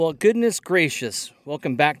Well, goodness gracious.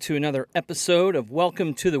 Welcome back to another episode of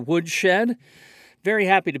Welcome to the Woodshed. Very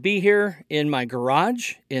happy to be here in my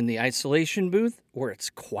garage in the isolation booth where it's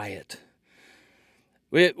quiet.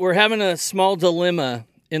 We're having a small dilemma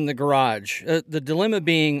in the garage. The dilemma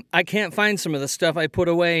being I can't find some of the stuff I put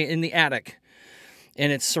away in the attic.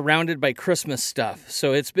 And it's surrounded by Christmas stuff.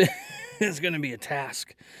 So it's going to be a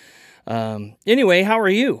task. Anyway, how are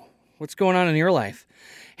you? What's going on in your life?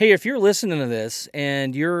 Hey, if you're listening to this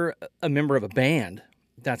and you're a member of a band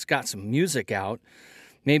that's got some music out,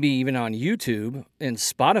 maybe even on YouTube and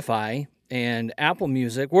Spotify and Apple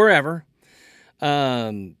Music, wherever,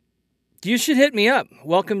 you should hit me up.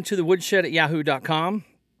 Welcome to the woodshed at yahoo.com.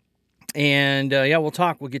 And we'll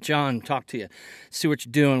talk. We'll get you on, talk to you, see what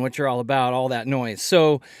you're doing, what you're all about, all that noise.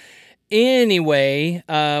 So anyway,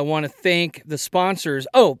 I want to thank the sponsors.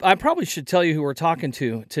 Oh, I probably should tell you who we're talking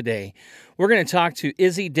to today. We're going to talk to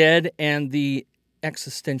Izzy Dead and the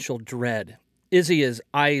Existential Dread. Izzy is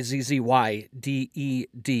Izzydded.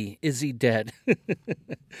 Izzy Dead.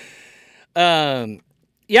 I'm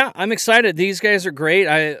excited. These guys are great.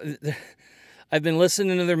 I've been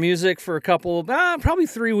listening to their music for a couple, probably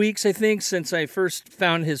 3 weeks, I think, since I first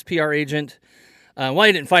found his PR agent.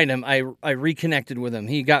 I didn't find him. I reconnected with him.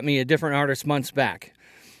 He got me a different artist months back.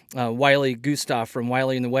 Wiley Gustav from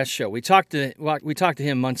Wiley and the West Show. We talked to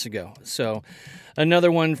him months ago. So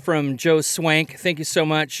another one from Joe Swank. Thank you so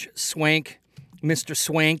much, Swank, Mr.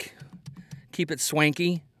 Swank. Keep it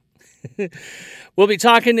swanky. We'll be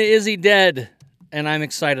talking to Izzy Dead, and I'm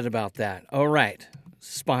excited about that. All right,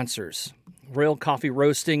 sponsors. Royal Coffee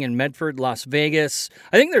Roasting in Medford, Las Vegas.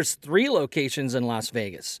 I think there's 3 locations in Las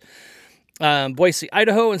Vegas. Boise,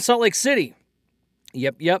 Idaho, and Salt Lake City.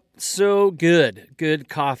 Yep. So good. Good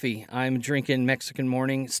coffee. I'm drinking Mexican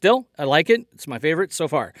Morning still. I like it. It's my favorite so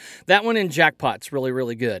far. That one in Jackpot's really,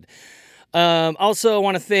 really good. Also, I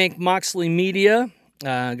want to thank Moxley Media.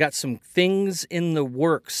 Got some things in the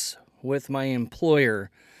works with my employer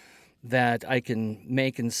that I can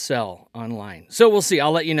make and sell online. So we'll see.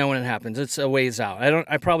 I'll let you know when it happens. It's a ways out.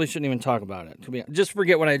 I probably shouldn't even talk about it. Just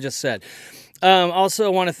forget what I just said. Also, I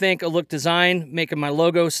want to thank A Look Design, making my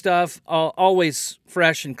logo stuff. Always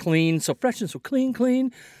fresh and clean. So fresh and so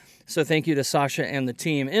clean. So thank you to Sasha and the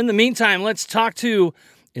team. In the meantime, let's talk to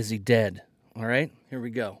Izzy Dead. All right, here we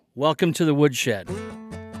go. Welcome to the Woodshed.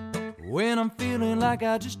 When I'm feeling like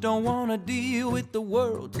I just don't want to deal with the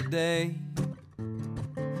world today,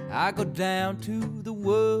 I go down to the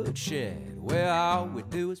woodshed where all we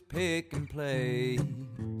do is pick and play.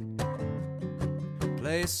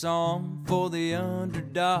 Play a song for the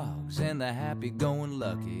underdogs and the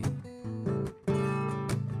happy-going-lucky.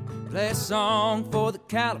 Play a song for the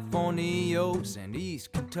Californios and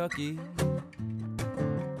East Kentucky.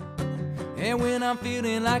 And when I'm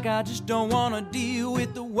feeling like I just don't want to deal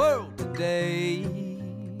with the world today,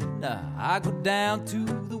 I go down to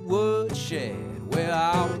the woodshed where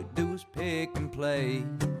all we do is pick and play.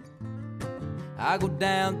 I go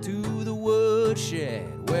down to the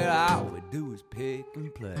woodshed where all we do is pick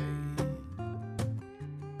and play.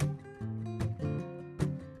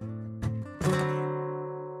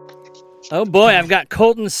 Oh boy, I've got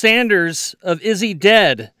Colton Sanders of Izzy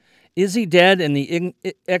Dead. Izzy Dead and the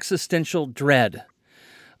Existential Dread.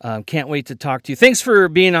 Can't wait to talk to you. Thanks for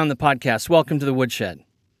being on the podcast. Welcome to the Woodshed.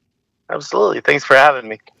 Absolutely. Thanks for having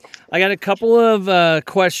me. I got a couple of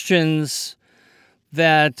questions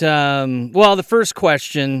that, the first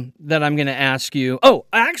question that I'm going to ask you. Oh,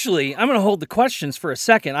 actually, I'm going to hold the questions for a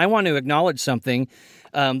second. I want to acknowledge something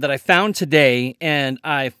that I found today, and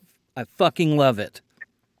I fucking love it.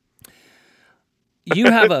 You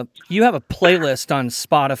have a playlist on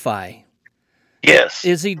Spotify. Yes.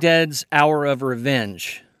 Izzy Dead's Hour of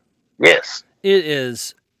Revenge. Yes. It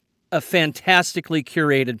is a fantastically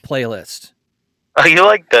curated playlist. Oh, you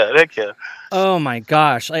like that? Heck yeah. Oh my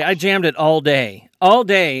gosh. I jammed it all day,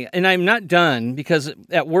 and I'm not done because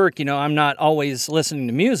at work, I'm not always listening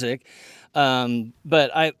to music.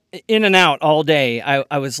 But I in and out all day.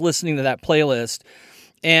 I was listening to that playlist,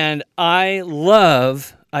 and I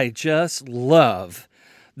just love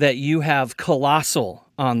that you have Colossal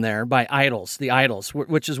on there by Idols, the Idols,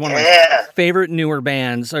 which is one of my favorite newer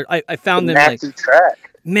bands. I found them nasty track.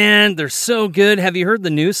 Man, they're so good. Have you heard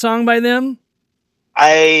the new song by them?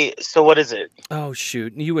 So what is it? Oh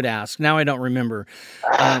shoot, you would ask. Now I don't remember.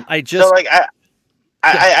 I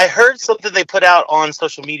heard something they put out on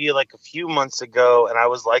social media like a few months ago, and I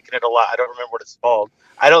was liking it a lot. I don't remember what it's called.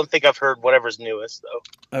 I don't think I've heard whatever's newest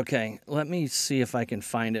though. Okay, let me see if I can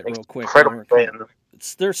find it real quick. Incredible band.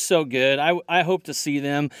 They're so good. I hope to see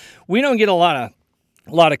them. We don't get a lot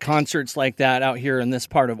of concerts like that out here in this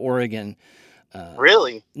part of Oregon.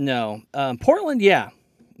 Really? No. Portland, yeah.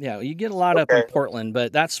 Yeah, you get a lot up in Okay. Portland,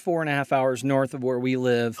 but that's 4.5 hours north of where we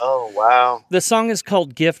live. Oh, wow. The song is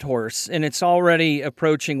called Gift Horse, and it's already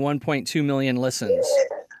approaching 1.2 million listens.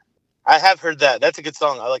 I have heard that. That's a good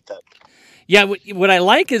song. I like that. Yeah, what I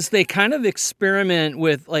like is they kind of experiment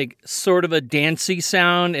with like sort of a dancey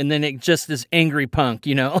sound, and then it just is angry punk,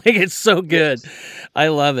 like it's so good. Yes. I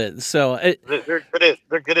love it. So They're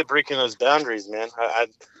good at breaking those boundaries, man.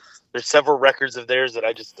 There's several records of theirs that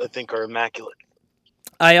I think are immaculate.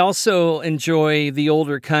 I also enjoy the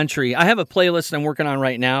older country. I have a playlist I'm working on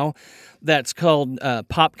right now that's called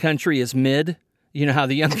Pop Country is Mid. You know how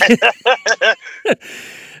the young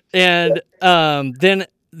and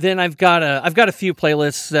then I've got a few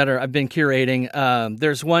playlists that I've been curating.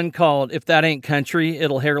 There's one called If That Ain't Country,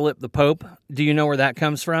 It'll Hair Lip the Pope. Do you know where that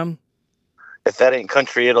comes from? If that ain't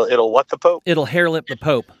country, it'll what the Pope? It'll hair lip the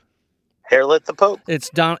Pope. Hairlit the Pope? It's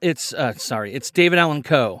David Allan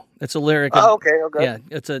Coe. It's a lyric. Oh, okay. Yeah,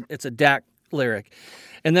 it's a DAC lyric.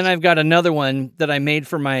 And then I've got another one that I made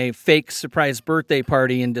for my fake surprise birthday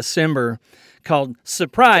party in December called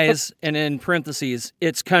Surprise, and in parentheses,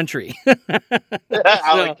 it's country. I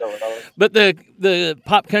like that one. But the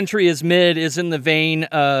Pop Country is Mid is in the vein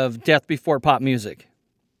of Death Before Pop Music.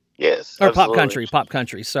 Yes. Or absolutely. Pop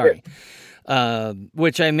Country, sorry.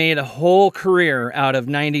 Which I made a whole career out of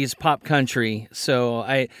 90s pop country. So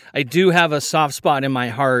I do have a soft spot in my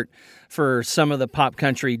heart for some of the pop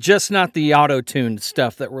country, just not the auto-tuned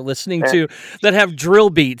stuff that we're listening to that have drill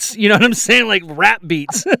beats. You know what I'm saying? Like rap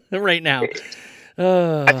beats right now.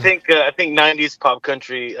 I think 90s pop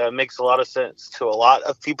country makes a lot of sense to a lot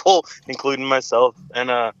of people, including myself.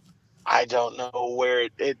 And I don't know where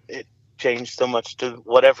it changed so much to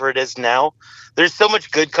whatever it is now. There's so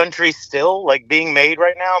much good country still like being made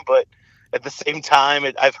right now, but at the same time,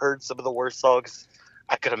 I've heard some of the worst songs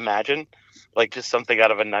I could imagine, like just something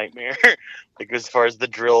out of a nightmare. Like as far as the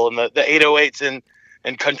drill and the 808s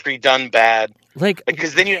and country done bad. Like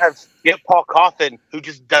because then you have Paul Coffin who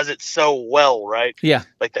just does it so well, right? Yeah,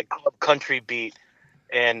 like that club country beat,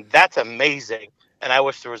 and that's amazing. And I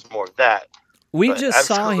wish there was more of that. We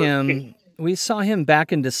saw him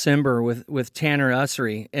back in December with Tanner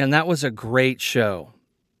Ussery, and that was a great show.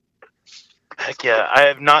 Heck yeah. I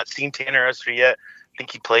have not seen Tanner Ussery yet. I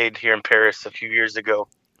think he played here in Paris a few years ago.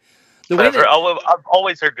 I've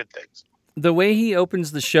always heard good things. The way he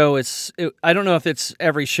opens the show, I don't know if it's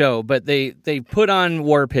every show, but they put on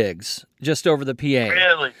War Pigs just over the PA.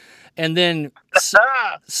 Really? And then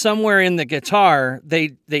somewhere in the guitar,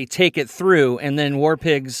 they take it through, and then War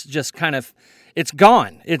Pigs just kind of, it's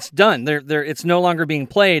gone. It's done. It's no longer being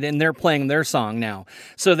played, and they're playing their song now.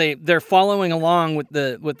 So they're following along with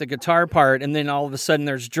the guitar part, and then all of a sudden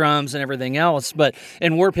there's drums and everything else.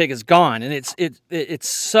 And War Pig is gone, and it's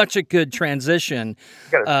such a good transition.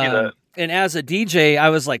 You gotta see that. And as a DJ, I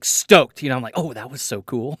was like stoked. I'm like, oh, that was so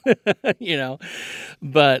cool. But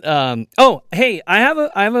hey, I have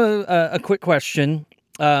a quick question.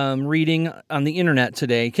 Reading on the internet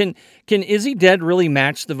today, can Izzy Dead really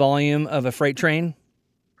match the volume of a freight train?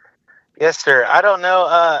 Yes, sir. I don't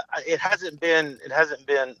know. It hasn't been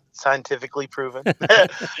scientifically proven.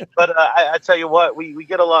 But I tell you what, we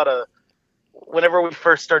get a lot of. Whenever we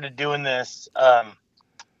first started doing this, my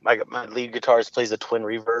lead guitarist plays a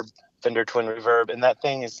Fender twin reverb, and that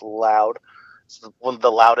thing is loud. It's one of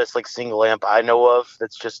the loudest like single amp I know of.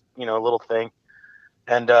 That's just a little thing,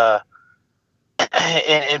 and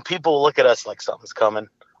people look at us like something's coming.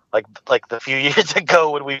 Like the few years ago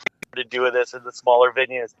when we started doing this in the smaller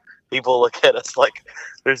venues, people look at us like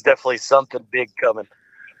there's definitely something big coming.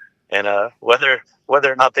 And whether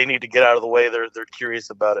or not they need to get out of the way, they're curious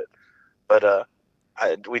about it. But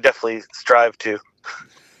we definitely strive to.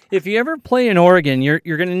 If you ever play in Oregon, you're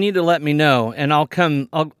going to need to let me know, and I'll come.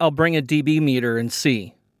 I'll bring a dB meter and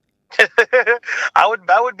see. I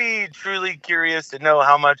would be truly curious to know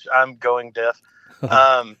how much I'm going deaf.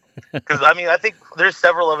 Because I think there's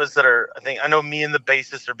several of us that are. I know me and the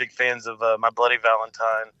bassist are big fans of My Bloody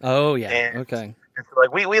Valentine. Oh yeah, okay. And so,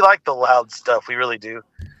 like we like the loud stuff, we really do.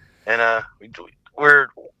 And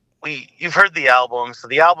you've heard the album, so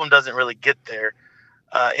the album doesn't really get there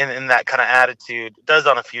in that kind of attitude. It does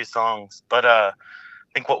on a few songs, but I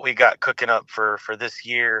think what we got cooking up for this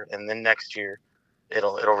year and then next year,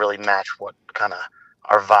 it'll really match what kind of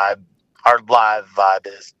our live vibe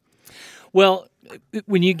is. Well,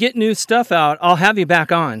 when you get new stuff out, I'll have you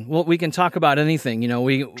back on. Well, we can talk about anything.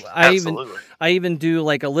 I even do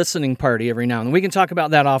like a listening party every now and then. We can talk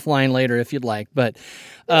about that offline later if you'd like. But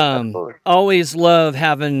always love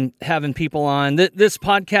having people on. This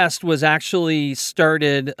podcast was actually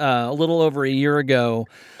started a little over a year ago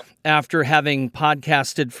after having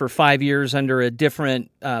podcasted for 5 years under a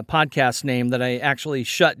different podcast name that I actually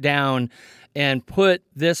shut down and put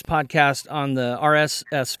this podcast on the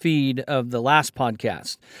RSS feed of the last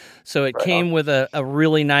podcast. So it came with a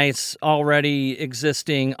really nice, already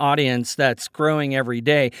existing audience that's growing every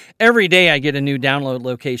day. Every day I get a new download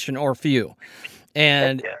location or few.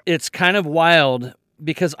 And it's kind of wild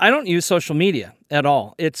because I don't use social media at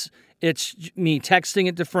all. It's me texting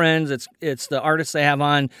it to friends. It's the artists I have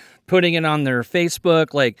on, putting it on their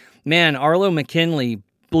Facebook. Like, man, Arlo McKinley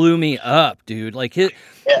blew me up, dude. Like, the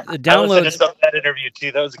downloads. I listened to that interview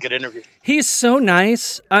too. That was a good interview. He's so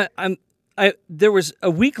nice. There was a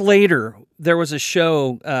week later, there was a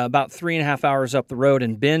show about 3.5 hours up the road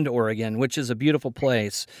in Bend, Oregon, which is a beautiful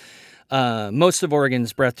place. Most of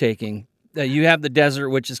Oregon's breathtaking. You have the desert,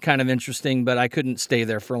 which is kind of interesting, but I couldn't stay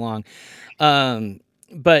there for long.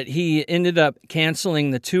 But he ended up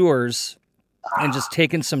canceling the tours and just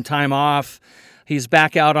taking some time off. He's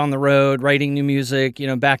back out on the road, writing new music,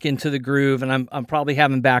 back into the groove, and I'm probably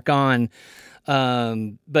having back on.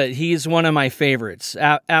 But he's one of my favorites,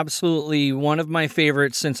 absolutely one of my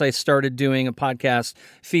favorites since I started doing a podcast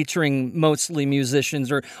featuring mostly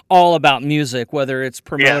musicians or all about music, whether it's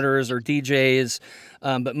promoters or DJs,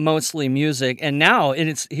 but mostly music. And now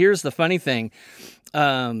here's the funny thing.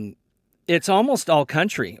 It's almost all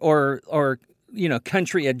country or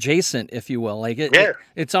country adjacent, if you will. Like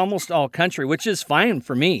it's almost all country, which is fine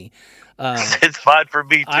for me. It's fine for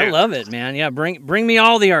me too. I love it, man. Yeah, bring me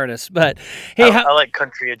all the artists. But hey, I like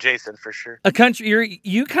country adjacent for sure.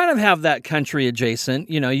 You kind of have that country adjacent.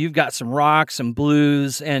 You've got some rock, some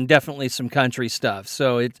blues, and definitely some country stuff.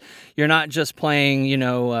 So you're not just playing,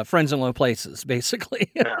 Friends in Low Places, basically.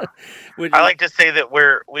 Yeah. I like to say that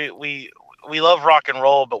we love rock and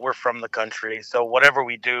roll, but we're from the country. So whatever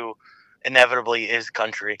we do inevitably is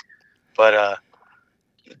country. But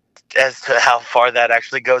as to how far that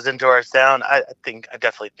actually goes into our sound, I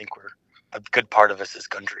definitely think we're a good part of us is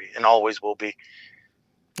country and always will be.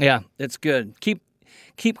 Yeah, it's good.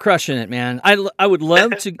 Keep crushing it, man. I would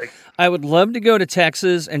love to go to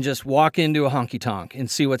Texas and just walk into a honky tonk and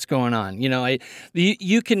see what's going on.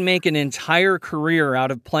 You can make an entire career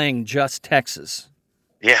out of playing just Texas.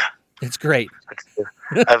 Yeah. It's great.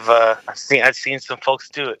 I've seen some folks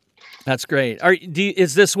do it. That's great.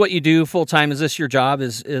 Is this what you do full time? Is this your job?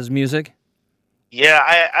 Is music? Yeah,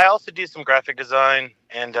 I also do some graphic design,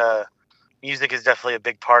 and music is definitely a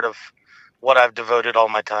big part of what I've devoted all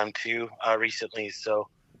my time to recently. So,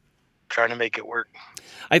 trying to make it work.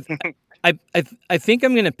 I think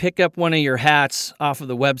I'm going to pick up one of your hats off of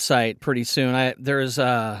the website pretty soon. There's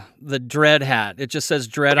the Dread hat. It just says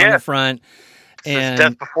Dread on the front. And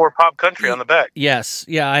Death Before Pop Country on the back. Yes.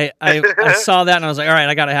 Yeah. I saw that and I was like, all right,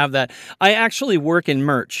 I got to have that. I actually work in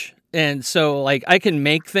merch. And so like I can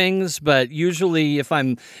make things, but usually if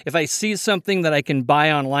I see something that I can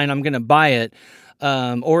buy online, I'm going to buy it.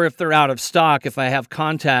 Or if they're out of stock, if I have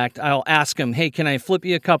contact, I'll ask them, hey, can I flip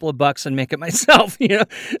you a couple of bucks and make it myself?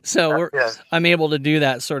 So I'm able to do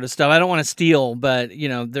that sort of stuff. I don't want to steal, but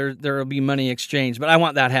there will be money exchanged, but I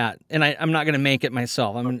want that hat and I'm not going to make it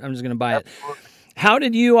myself. I'm just going to buy it. How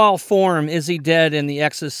did you all form Izzy Dead and the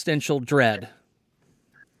Existential Dread?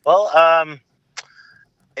 Well,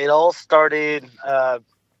 it all started,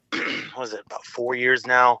 was it about 4 years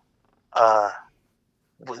now?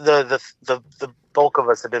 The bulk of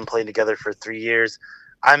us have been playing together for 3 years.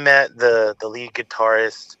 I met the lead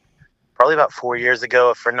guitarist probably about 4 years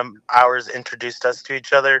ago. A friend of ours introduced us to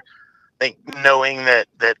each other, I think knowing that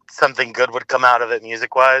something good would come out of it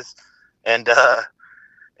music-wise.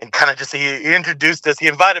 And kind of just, he introduced us. He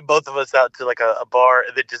invited both of us out to like a bar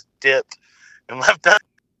that just dipped and left us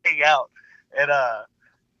hang out.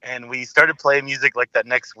 And we started playing music like that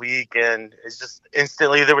next week. And it's just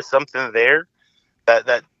instantly there was something there.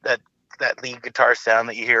 That lead guitar sound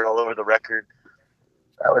that you hear all over the record,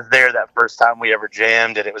 that was there that first time we ever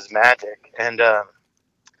jammed, and it was magic. And I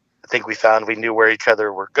think we found we knew where each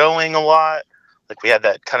other were going a lot. Like we had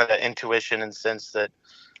that kind of that intuition and sense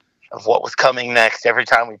of what was coming next every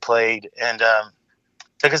time we played. And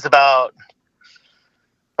took us about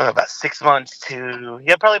 6 months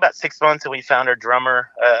probably about 6 months, and we found our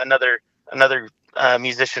drummer. Another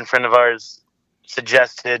musician friend of ours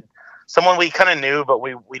suggested someone we kind of knew, but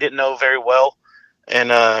we didn't know very well. And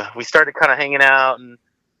we started kind of hanging out, and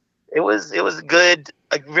it was a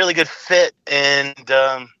really good fit. And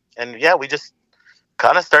yeah, we just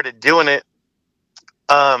kind of started doing it.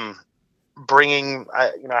 I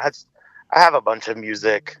have a bunch of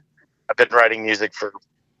music. I've been writing music for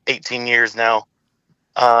 18 years now.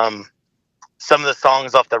 Some of the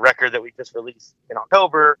songs off the record that we just released in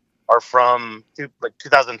October are from like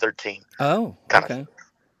 2013. Oh, okay.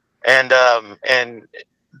 And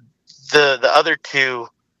the other two,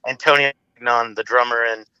 Antonio Magnon, the drummer,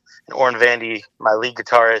 and Oren Vandy, my lead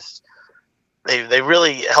guitarist, they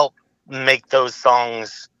really helped make those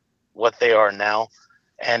songs what they are now.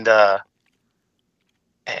 And I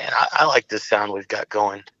like this sound we've got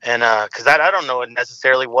going. And because I don't know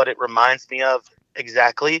necessarily what it reminds me of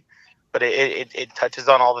exactly, but it touches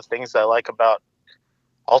on all the things I like about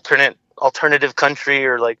alternative country,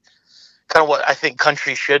 or like kind of what I think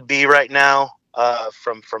country should be right now.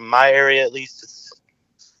 From my area at least,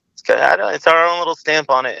 it's our own little stamp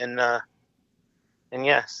on it, and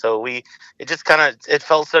yeah, so it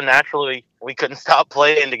felt so naturally. We couldn't stop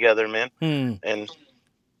playing together, man, and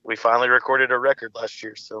we finally recorded a record last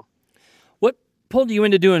year. So, what pulled you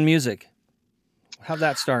into doing music? How'd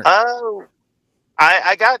that start?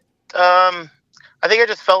 I got I think I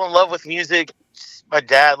just fell in love with music. My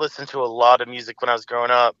dad listened to a lot of music when I was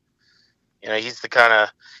growing up. You know, he's the kind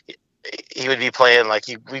of, he would be playing, like,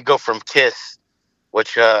 we go from Kiss,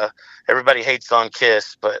 which everybody hates on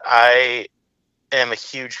Kiss, but I am a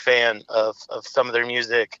huge fan of some of their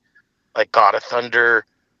music, like God of Thunder,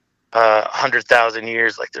 100,000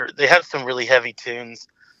 Years. Like, they have some really heavy tunes,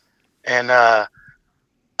 and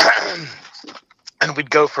and we'd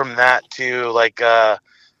go from that to like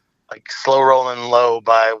Slow Rollin' Low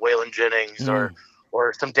by Waylon Jennings,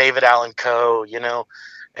 or some David Allan Coe, you know,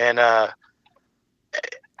 and I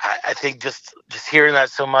think just hearing that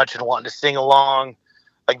so much and wanting to sing along,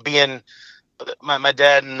 like being my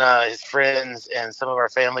dad and his friends and some of our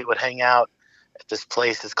family would hang out at this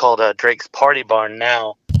place. It's called Drake's Party Barn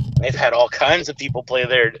now. They've had all kinds of people play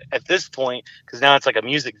there at this point, because now it's like a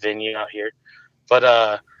music venue out here.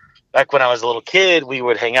 But back when I was a little kid, we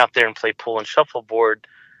would hang out there and play pool and shuffleboard,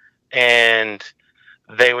 and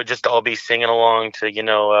they would just all be singing along to, you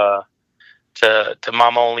know, to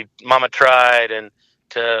Mama Tried, and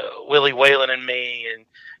to Willie Whalen and Me,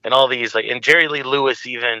 and all these, like, and Jerry Lee Lewis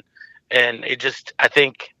even. And I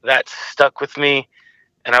think that stuck with me,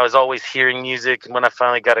 and I was always hearing music. And when I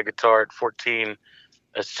finally got a guitar at 14,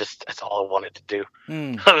 that's all I wanted to do.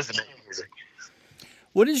 I was making music.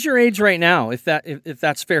 What is your age right now, if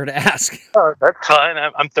that's fair to ask? Oh, that's fine.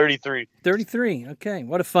 I'm 33. 33. Okay.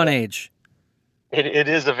 What a fun age. It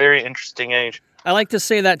is a very interesting age. I like to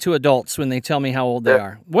say that to adults when they tell me how old they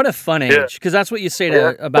are. What a fun age, because that's what you say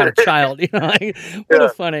about a child. You know, like, what a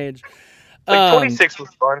fun age. Like 26 was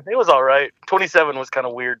fun. It was all right. 27 was kind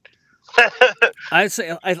of weird. I'd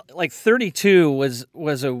say like 32 was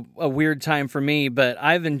a weird time for me, but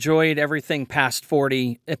I've enjoyed everything past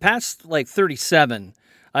 40. Past like 37,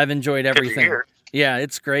 I've enjoyed everything. Yeah,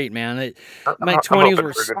 it's great, man. My 20s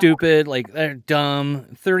were stupid, like they're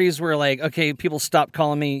dumb. 30s were like, okay, people stopped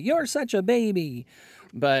calling me, "You're such a baby."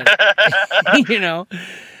 But, you know,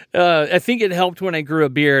 I think it helped when I grew a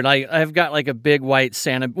beard. I've got like a big white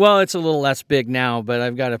Santa. Well, it's a little less big now, but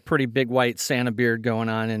I've got a pretty big white Santa beard going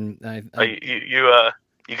on. And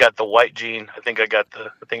you got the white gene. I think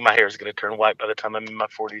my hair is going to turn white by the time I'm in my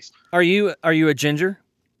 40s. Are you a ginger?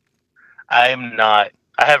 I'm not.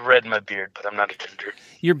 I have red in my beard, but I'm not a ginger.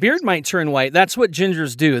 Your beard might turn white. That's what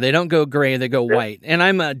gingers do. They don't go gray, they go white. And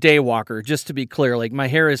I'm a day walker, just to be clear. Like, my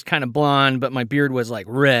hair is kind of blonde, but my beard was like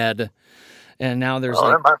red. And now there's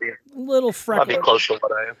like a little freckle. Might be close to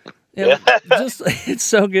what I am. Yeah. It's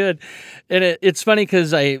so good. And it's funny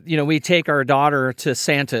because we take our daughter to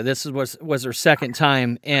Santa. This was her second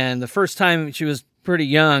time. And the first time she was pretty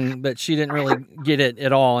young, but she didn't really get it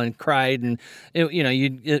at all and cried. And,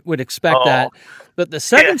 you would expect that. But the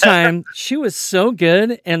second time, she was so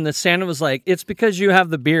good, and the Santa was like, "It's because you have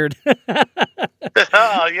the beard."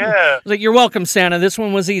 Oh, yeah. Like, "You're welcome, Santa. This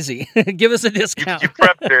one was easy. Give us a discount." You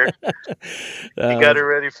prepped her. You got her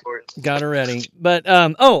ready for it. Got her ready. But,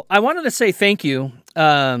 I wanted to say thank you,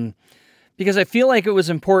 because I feel like it was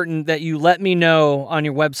important that you let me know on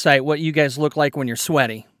your website what you guys look like when you're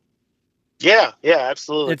sweaty. Yeah,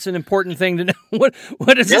 absolutely. It's an important thing to know. What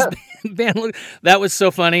does this band look? That was so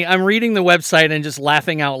funny. I'm reading the website and just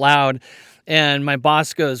laughing out loud, and my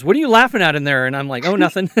boss goes, "What are you laughing at in there?" And I'm like, "Oh,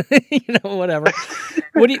 nothing." Whatever.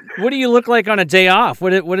 What do you look like on a day off?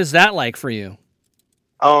 What is that like for you?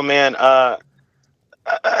 Oh man, I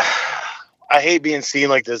hate being seen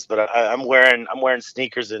like this, but I'm wearing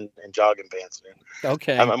sneakers and jogging pants, man.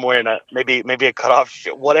 Okay. I'm wearing maybe a cutoff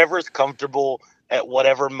shirt, whatever's comfortable at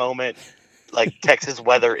whatever moment. Like Texas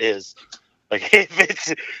weather is. Like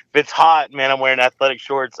if it's hot, man, I'm wearing athletic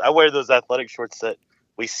shorts. I wear those athletic shorts that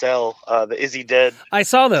we sell, the Izzy Dead. I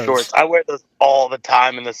saw those shorts. I wear those all the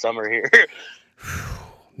time in the summer here.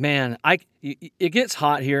 man, it gets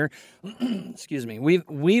hot here. Excuse me.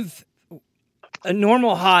 We've a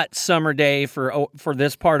normal hot summer day for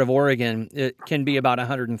this part of Oregon. It can be about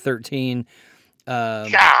 113.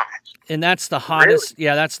 Gosh, And that's the really? hottest.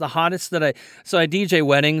 Yeah, that's the hottest that So I DJ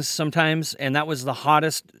weddings sometimes, and that was the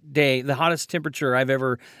hottest day, the hottest temperature I've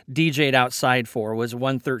ever DJ'd outside for was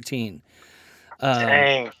 113.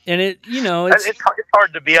 Dang. And It's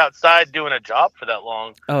hard to be outside doing a job for that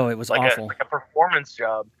long. Oh, it was like awful. like a performance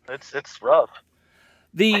job. It's rough.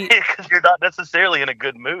 Because you're not necessarily in a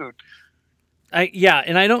good mood.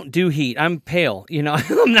 And I don't do heat. I'm pale,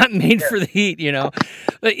 I'm not made for the heat,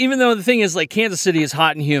 But even though the thing is, like, Kansas City is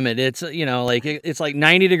hot and humid, it's, like, it's like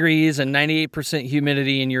 90 degrees and 98%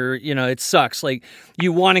 humidity, and it sucks. Like,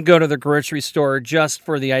 you want to go to the grocery store just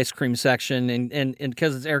for the ice cream section, and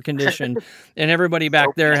because it's air conditioned, and everybody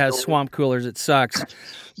back there has swamp coolers. It sucks.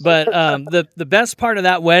 But the best part of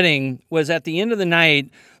that wedding was at the end of the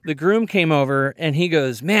night, the groom came over and he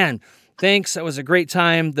goes, "Man, thanks. That was a great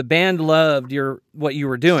time. The band loved what you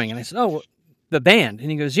were doing." And I said, "Oh, the band?" And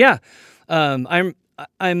he goes, "Yeah, I'm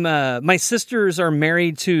my sisters are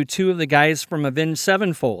married to two of the guys from Avenged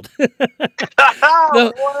Sevenfold."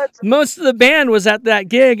 Most of the band was at that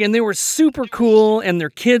gig, and they were super cool, and their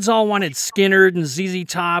kids all wanted Skinnerd and ZZ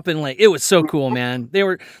Top, and like it was so cool, man. They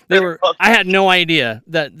were. I had no idea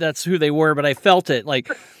that's who they were, but I felt it.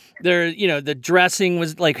 Like the dressing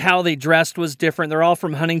was like how they dressed was different. They're all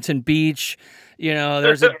from Huntington Beach.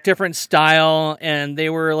 There's a different style, and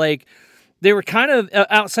they were kind of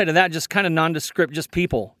outside of that, just kind of nondescript, just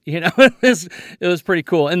people. It was pretty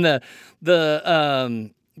cool. And the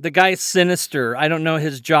guy Sinister, I don't know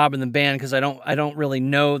his job in the band because I don't really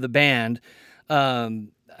know the band.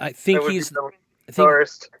 I think he's the guitar.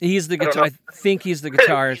 I think he's the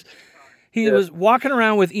guitarist. He was walking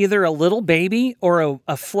around with either a little baby or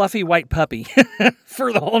a fluffy white puppy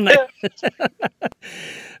for the whole night.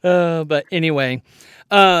 But anyway,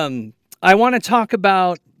 I want to talk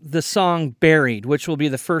about the song "Buried," which will be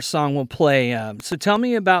the first song we'll play. So tell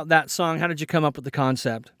me about that song. How did you come up with the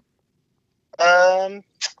concept? That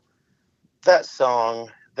song,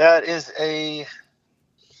 that is a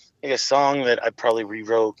song that I probably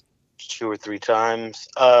rewrote 2 or 3 times.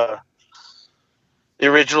 The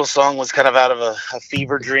original song was kind of out of a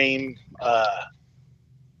fever dream,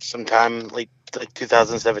 sometime like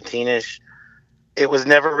 2017-ish. It was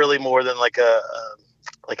never really more than like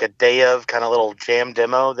a day of kind of little jam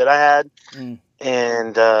demo that I had,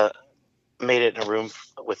 and made it in a room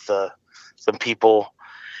with some people.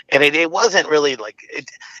 And it wasn't really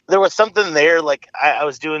there was something there. Like I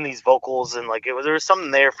was doing these vocals, and there was something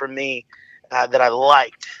there for me that I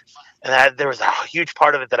liked, and there was a huge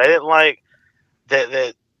part of it that I didn't like.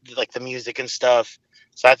 That like the music and stuff.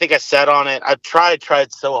 So I think I sat on it. I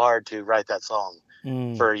tried so hard to write that song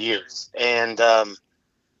for years. And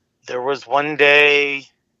there was one day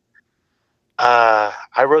I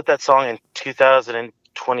wrote that song in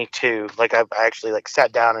 2022. Like I actually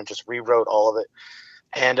sat down and just rewrote all of it.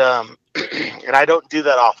 And and I don't do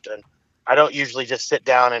that often. I don't usually just sit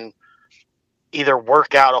down and either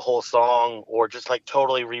work out a whole song or just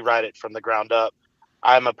totally rewrite it from the ground up.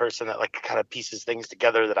 I'm a person that kind of pieces things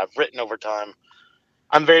together that I've written over time.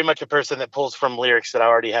 I'm very much a person that pulls from lyrics that I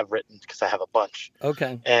already have written because I have a bunch.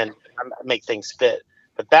 Okay. And I make things fit.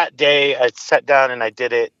 But that day I sat down and I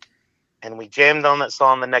did it, and we jammed on that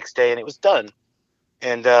song the next day, and it was done.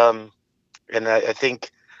 And I think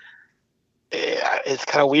it's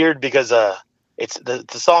kind of weird because it's the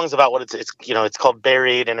song's about what it's called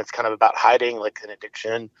Buried, and it's kind of about hiding an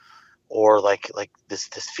addiction or this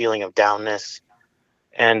feeling of downness.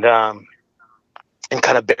 And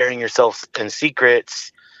kind of burying yourself in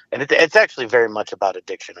secrets, and it's actually very much about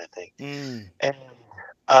addiction, I think.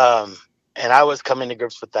 And I was coming to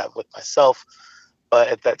grips with that with myself, but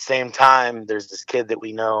at that same time, there's this kid that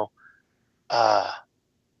we know,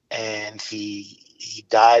 and he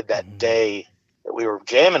died that day that we were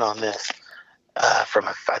jamming on this from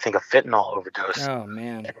I think a fentanyl overdose. Oh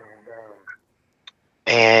man!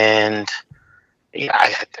 And yeah,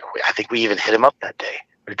 I think we even hit him up that day.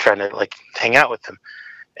 We were trying to hang out with him,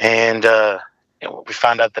 and we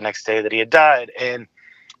found out the next day that he had died. And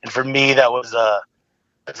for me, that was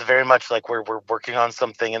it's very much we're working on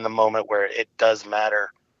something in the moment where it does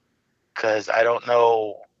matter, because I don't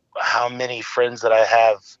know how many friends that I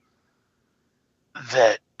have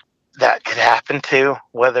that could happen to,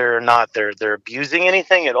 whether or not they're abusing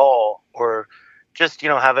anything at all, or just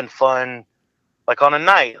having fun. On a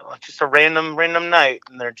night, just a random night,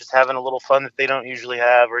 and they're just having a little fun that they don't usually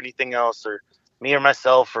have, or anything else, or me or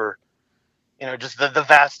myself, or just the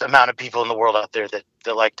vast amount of people in the world out there that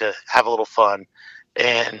like to have a little fun.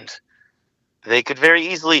 and they could very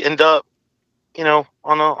easily end up, on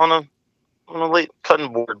a late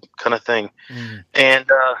cutting board kind of thing. Mm. And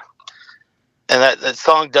that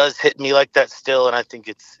song does hit me like that still, and I think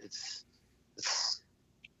it's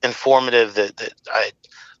informative that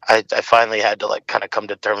I finally had to like kind of come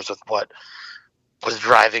to terms with what was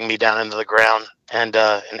driving me down into the ground, and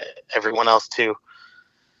everyone else too.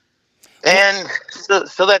 And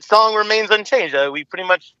so that song remains unchanged. We pretty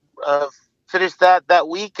much finished that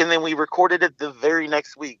week, and then we recorded it the very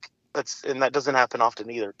next week. And that doesn't happen often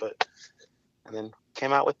either. And then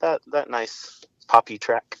came out with that nice poppy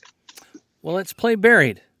track. Well, let's play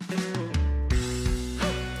Buried.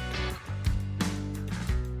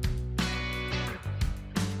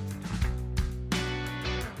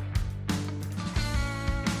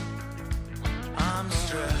 I'm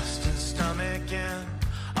stressed and stomaching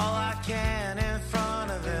all I can in front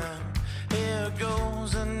of him. Here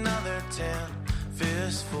goes another 10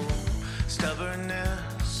 fistful.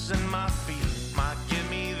 Stubbornness in my feet might get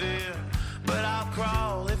me there, but I'll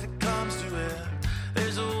crawl if it comes to it.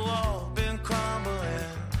 There's a wall been crumbling,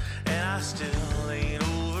 and I still ain't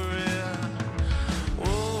over it.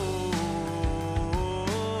 Whoa,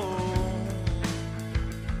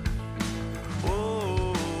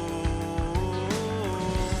 whoa,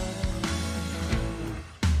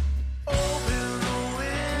 open the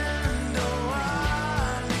window, I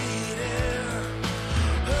need air.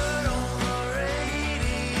 Heard on the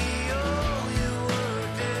radio you were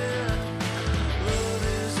dead. Love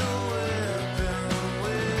is a weapon,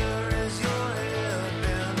 where is your head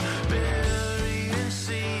been? Buried in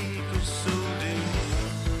secrets so deep,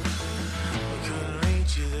 I couldn't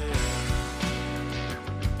reach you there.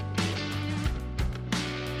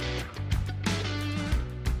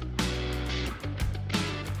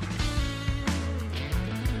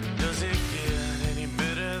 Does it get any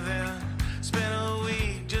better than spend a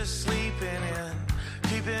week just sleeping in,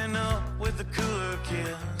 keeping up with the cooler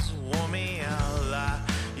kids? Wore me out like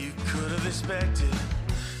you could have expected.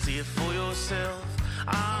 See it for yourself.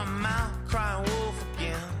 I'm out crying wolf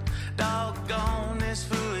again. Doggone this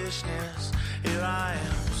foolishness. Here I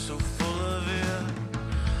am, so full of it.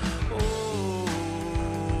 Oh,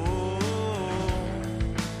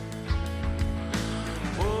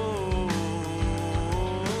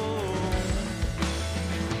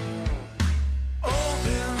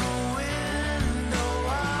 open the window,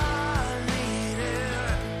 I need air.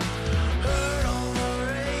 Heard on the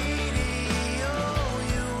radio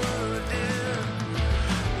you were dead.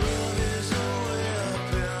 Love is a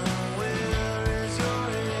weapon, where is your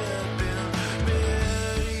head been?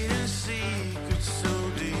 Buried in secrets so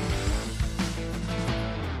deep.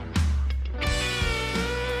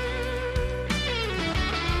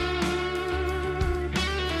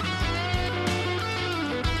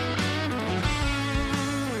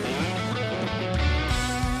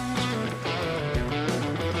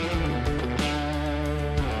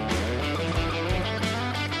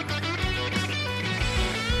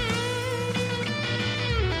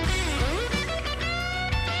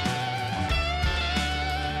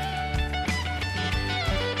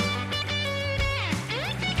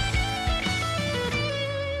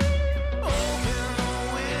 Open the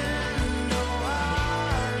window,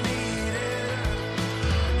 I need air.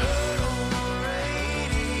 Heard on the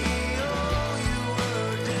radio you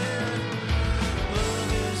were dead.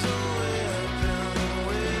 Love is a weapon,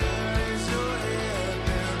 where is your head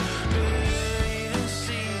been? Buried in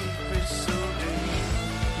secrets so deep,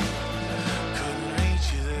 couldn't reach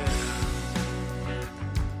you there.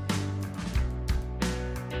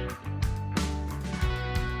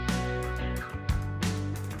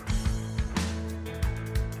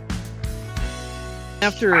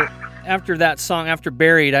 After that song, after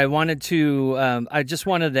Buried, I wanted to, I just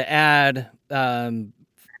wanted to add that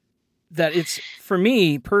it's, for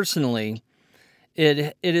me personally,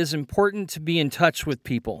 it is important to be in touch with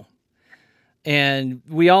people. And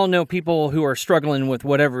we all know people who are struggling with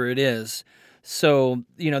whatever it is. So,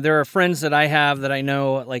 there are friends that I have that I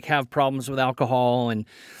know like have problems with alcohol, and,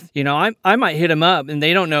 I might hit them up and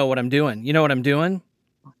they don't know what I'm doing. You know what I'm doing?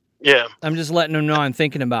 Yeah. I'm just letting them know I'm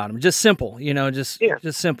thinking about them. Just simple, just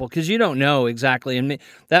simple, because you don't know exactly, and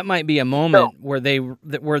that might be a moment where they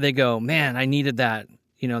go, man, I needed that.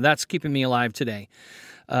 That's keeping me alive today.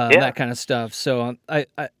 That kind of stuff. So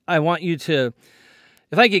I want you to,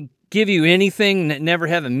 if I could give you anything, never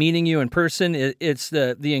having meeting you in person, it's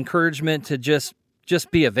the encouragement to just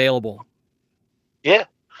be available. Yeah.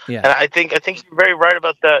 And I think you're very right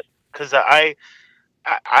about that, because I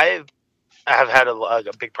have had a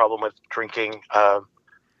big problem with drinking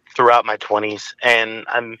throughout my 20s, and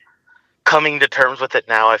I'm coming to terms with it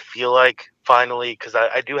now. I feel like finally, because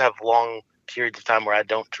I do have long periods of time where I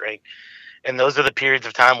don't drink. And those are the periods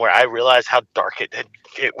of time where I realized how dark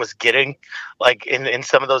it was getting. Like in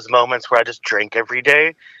some of those moments where I just drink every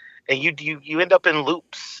day, and you end up in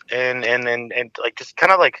loops and like just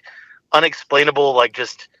kind of like unexplainable, like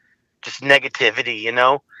just negativity, you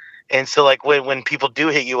know. And so like when people do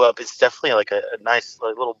hit you up, it's definitely like a nice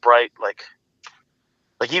like, little bright like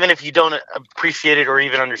even if you don't appreciate it or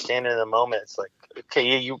even understand it in the moment, it's like okay,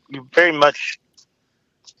 yeah, you very much.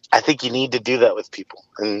 I think you need to do that with people,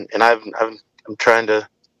 and I'm trying to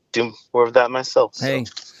do more of that myself. So Hey,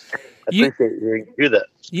 I appreciate you do that.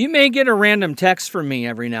 You may get a random text from me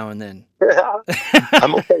every now and then.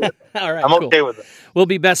 I'm okay with it. All right, I'm cool. okay with it. We'll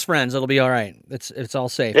be best friends. It'll be all right. It's all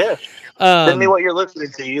safe. Yeah. Send me what you're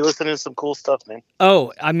listening to. You listening to some cool stuff, man.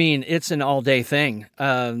 Oh, I mean, it's an all-day thing.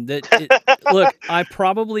 Look, I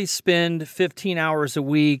probably spend 15 hours a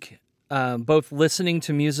week both listening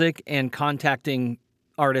to music and contacting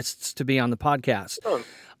artists to be on the podcast. Oh.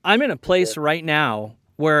 I'm in a place right now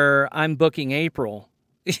where I'm booking April,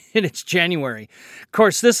 and it's January. Of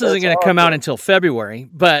course, this isn't going to come out until February,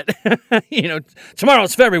 but tomorrow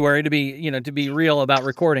it's February to be real about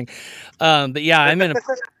recording. But yeah, I'm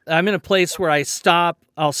in a place where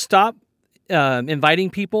I'll stop inviting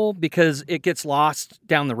people because it gets lost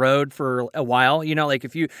down the road for a while. You know, like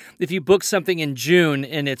if you book something in June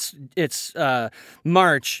and it's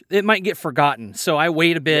March, it might get forgotten. So I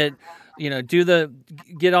wait a bit.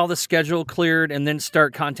 Get all the schedule cleared and then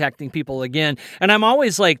start contacting people again. And I'm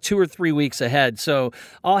always like 2 or 3 weeks ahead. So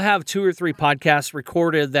I'll have 2 or 3 podcasts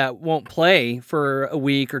recorded that won't play for a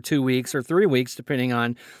week or 2 weeks or 3 weeks, depending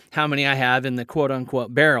on how many I have in the quote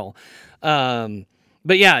unquote barrel. But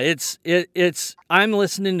yeah, it's I'm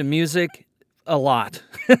listening to music a lot,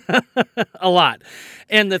 a lot.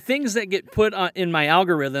 And the things that get put in my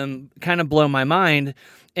algorithm kind of blow my mind.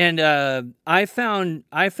 And I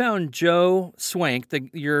found Joe Swank,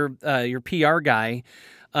 your PR guy,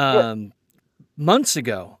 months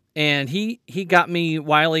ago, and he got me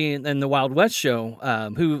Wiley and the Wild West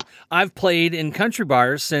Show, who I've played in country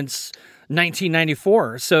bars since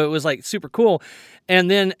 1994. So it was like super cool. And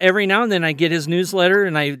then every now and then I get his newsletter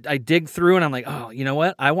and I dig through and I'm like, oh, you know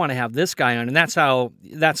what? I want to have this guy on. And that's how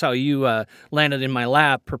you landed in my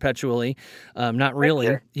lap perpetually. Not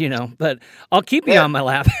really, but I'll keep you on my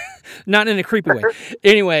lap, not in a creepy way.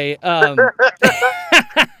 Anyway, I'm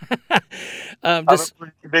a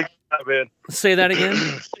pretty big guy, man. Say that again.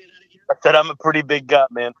 I said I'm a pretty big guy,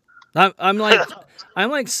 man. I'm like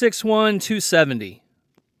 6'1", 270.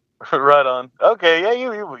 Right on. Okay, yeah,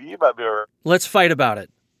 you might be all right. Let's fight about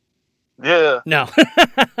it. Yeah. No.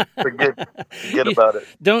 Forget about it.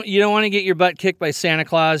 You don't want to get your butt kicked by Santa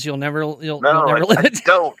Claus. You'll never live it.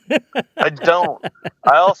 I don't.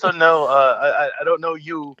 I also know. I don't know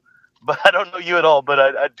you, but I don't know you at all. But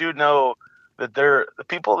I do know that the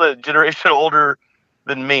people that generation older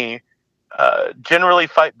than me generally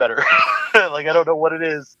fight better. Like I don't know what it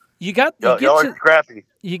is. Y'all are scrappy.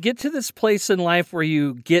 You get to this place in life where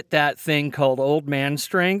you get that thing called old man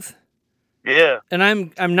strength. Yeah. And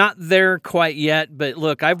I'm not there quite yet, but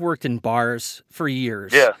look, I've worked in bars for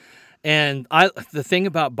years. Yeah. And the thing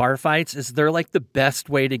about bar fights is they're like the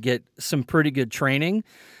best way to get some pretty good training.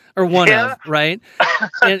 Or one of, right?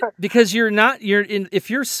 And because if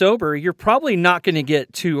you're sober, you're probably not going to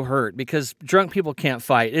get too hurt because drunk people can't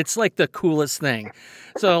fight. It's like the coolest thing.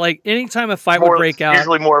 So like anytime a fight would break out,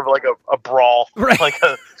 usually more of like a brawl, right? Like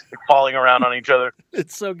falling around on each other.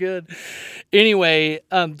 It's so good. Anyway,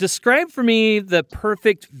 describe for me the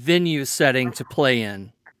perfect venue setting to play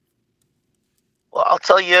in. Well, I'll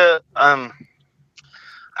tell you, I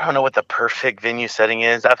don't know what the perfect venue setting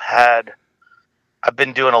is. I've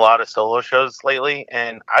been doing a lot of solo shows lately,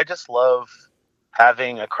 and I just love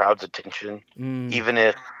having a crowd's attention, even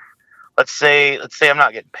if, let's say I'm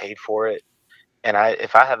not getting paid for it, and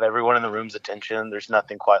if I have everyone in the room's attention, there's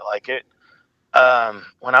nothing quite like it.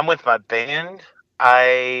 When I'm with my band,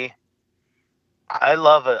 I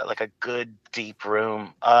love a good deep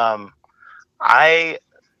room. I've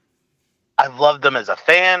loved them as a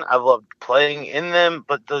fan. I've loved playing in them,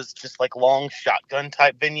 but those just like long shotgun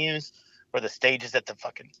type venues. Where the stage is I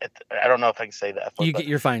don't know if I can say that.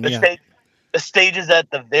 You're fine. The stage is at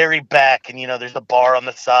the very back, and there's a bar on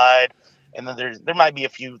the side, and then there might be a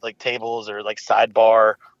few like tables or like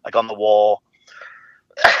sidebar like on the wall,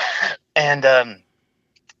 and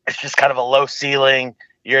it's just kind of a low ceiling.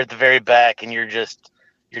 You're at the very back, and you're just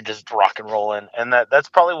rock and rolling, and that's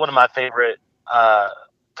probably one of my favorite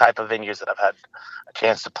type of venues that I've had a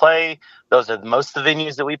chance to play. Those are most of the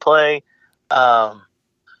venues that we play.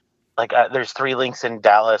 there's Three Links in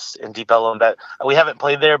Dallas and Deep Ellum that we haven't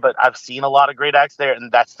played there, but I've seen a lot of great acts there,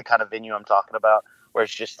 and that's the kind of venue I'm talking about, where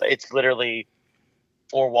it's literally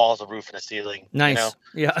 4 walls, a roof, and a ceiling. Nice.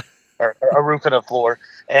 Yeah. Or a roof and a floor,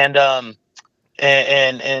 and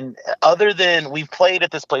other than we've played at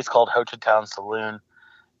this place called Ho Chi Town Saloon,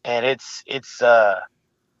 and it's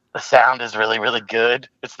the sound is really, really good.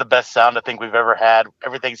 It's the best sound I think we've ever had.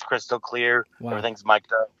 Everything's crystal clear. Wow. Everything's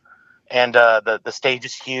mic'd up. And the stage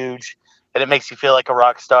is huge, and it makes you feel like a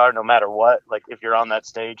rock star no matter what, like if you're on that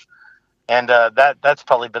stage. And that's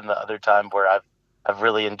probably been the other time where I've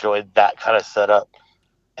really enjoyed that kind of setup.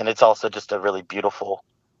 And it's also just a really beautiful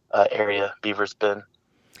area. Beaver's Bend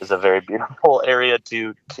is a very beautiful area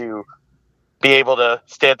to be able to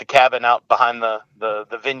stay at the cabin out behind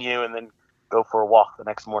the venue and then go for a walk the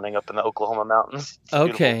next morning up in the Oklahoma mountains. It's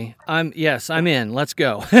okay. I'm in. Let's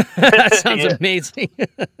go. That sounds amazing.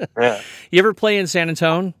 Yeah. You ever play in San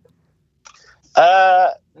Antonio?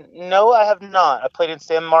 No, I have not. I played in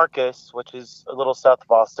San Marcos, which is a little south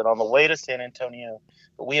of Austin, on the way to San Antonio,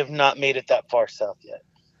 but we have not made it that far south yet.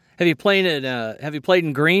 Have you played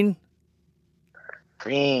in Green?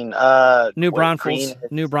 Green, New Braunfels.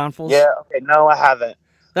 New Braunfels. Yeah. Okay. No, I haven't.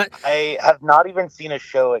 I have not even seen a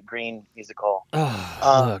show at Green Music Hall.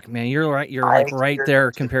 Oh, look, man, you're right. You're like right there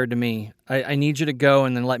compared to me. I need you to go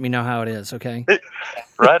and then let me know how it is. Okay.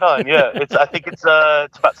 Right on. Yeah. I think it's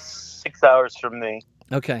about 6 hours from me.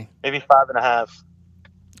 Okay. Maybe 5.5.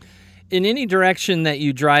 In any direction that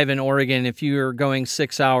you drive in Oregon, if you're going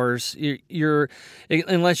 6 hours, you're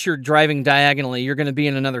unless you're driving diagonally, you're going to be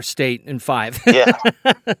in another state in 5. Yeah.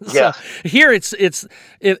 So here it's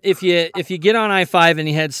if you get on I-5 and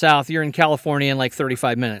you head south, you're in California in like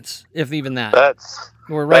 35 minutes, if even that.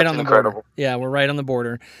 We're right on the incredible. border. Yeah, we're right on the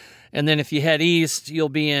border. And then if you head east, you'll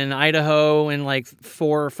be in Idaho in like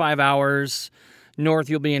 4 or 5 hours. North,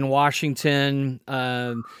 you'll be in Washington.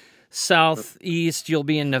 Southeast, you'll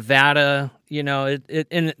be in Nevada. You know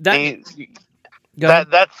that's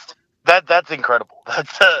incredible.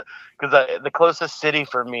 That's because the closest city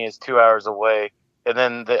for me is 2 hours away, and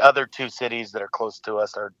then the other 2 cities that are close to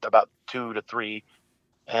us are about 2 to 3,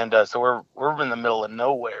 and so we're in the middle of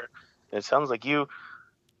nowhere. And it sounds like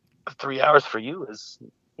 3 hours for you is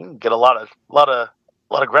you can get a lot of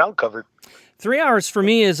ground covered. 3 hours for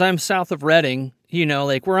me is I'm south of Redding. You know,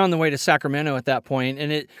 like we're on the way to Sacramento at that point,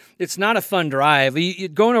 and it's not a fun drive.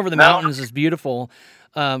 Going over the mountains is beautiful.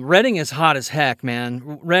 Redding is hot as heck,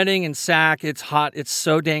 man. Redding and Sac, it's hot. It's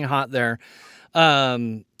so dang hot there.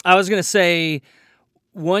 I was going to say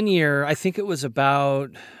one year, I think it was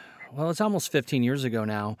it's almost 15 years ago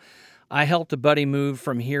now, I helped a buddy move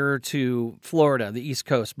from here to Florida, the East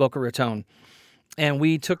Coast, Boca Raton, and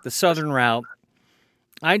we took the southern route.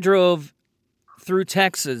 I drove through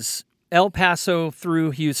Texas, El Paso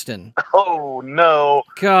through Houston. Oh, no.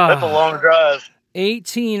 God. That's a long drive.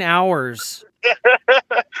 18 hours.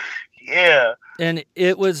 Yeah. And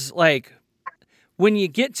it was like, when you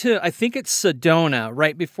get to, I think it's Sedona,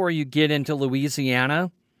 right before you get into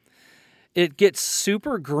Louisiana, it gets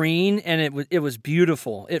super green, and it was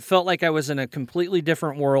beautiful. It felt like I was in a completely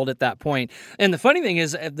different world at that point. And the funny thing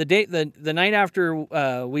is, the night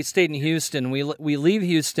after we stayed in Houston, we leave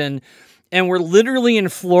Houston, and we're literally in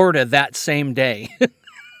Florida that same day.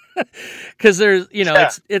 Because there's,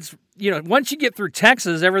 it's once you get through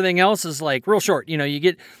Texas, everything else is like real short. You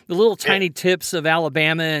get the little tiny tips of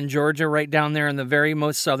Alabama and Georgia right down there in the very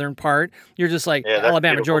most southern part. You're just like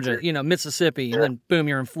Alabama, Georgia, Mississippi, and then boom,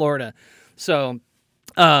 you're in Florida. So,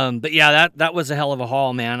 but yeah, that was a hell of a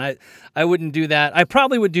haul, man. I wouldn't do that. I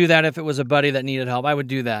probably would do that if it was a buddy that needed help. I would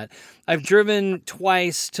do that. I've driven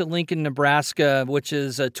twice to Lincoln, Nebraska, which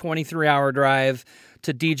is a 23-hour drive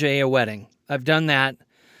to DJ a wedding. I've done that,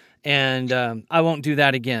 and I won't do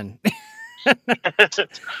that again. That's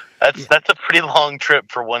a pretty long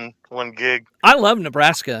trip for one gig. I love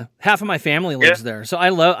Nebraska. Half of my family lives there, so I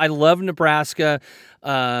love Nebraska.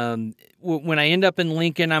 When I end up in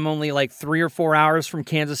Lincoln, I'm only like 3 or 4 hours from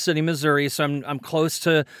Kansas City, Missouri, so I'm close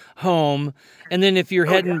to home. And then if you're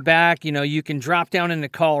heading back, you can drop down into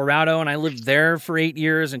Colorado, and I lived there for 8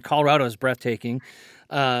 years, and Colorado is breathtaking.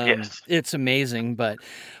 It's amazing. But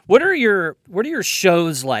what are your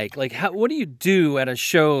shows like? Like, what do you do at a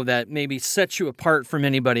show that maybe sets you apart from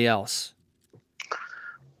anybody else?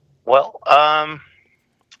 Well, I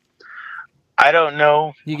don't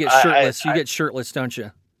know. You get shirtless. You get shirtless, don't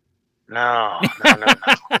you? No.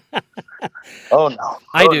 Oh no,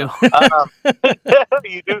 I do. No.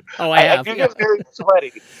 You do. Oh, I have. I do get very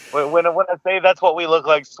sweaty. When I say that's what we look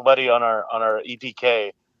like, sweaty on our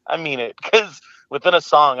EPK, I mean it, because within a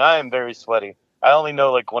song, I am very sweaty. I only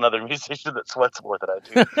know like one other musician that sweats more than I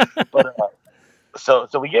do. But so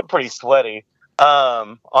we get pretty sweaty.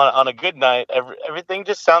 On a good night, everything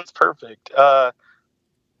just sounds perfect.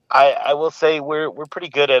 I will say we're pretty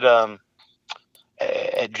good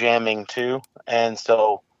at jamming too, and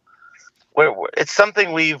so it's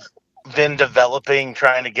something we've been developing,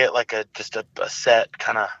 trying to get like a set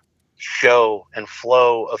kind of show and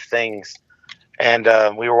flow of things. And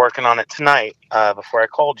we were working on it tonight before I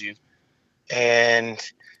called you, and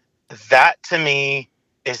that to me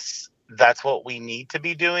that's what we need to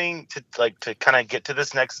be doing to kind of get to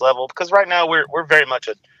this next level. Because right now we're very much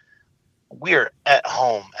we're at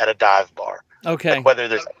home at a dive bar. Okay. Like whether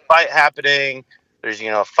there's a fight happening, there's a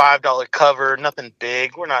 $5 cover, nothing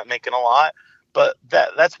big. We're not making a lot, but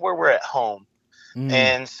that's where we're at home.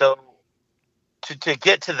 And so to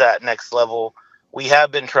get to that next level, we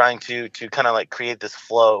have been trying to kind of like create this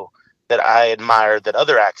flow that I admire that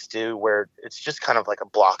other acts do, where it's just kind of like a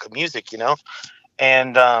block of music,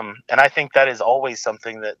 and I think that is always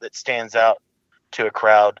something that stands out to a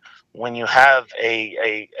crowd when you have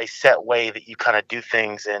a set way that you kind of do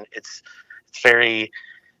things, and it's very.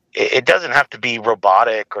 It doesn't have to be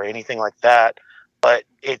robotic or anything like that, but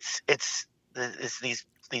it's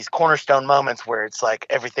these cornerstone moments where it's like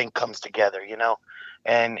everything comes together,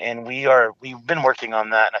 and we've been working on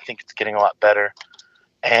that, and I think it's getting a lot better.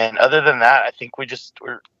 And other than that, I think we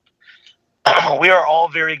are all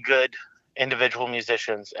very good individual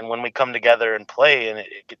musicians, and when we come together and play, and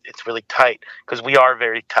it's really tight because we are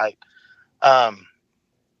very tight,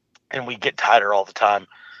 and we get tighter all the time,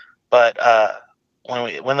 but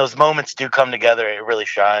when those moments do come together, it really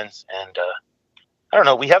shines. And I don't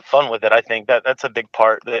know, we have fun with it. I think that's a big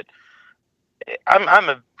part. That I'm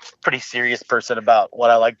a pretty serious person about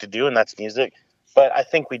what I like to do, and that's music. But I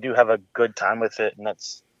think we do have a good time with it, and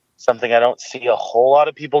that's something I don't see a whole lot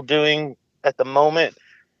of people doing at the moment.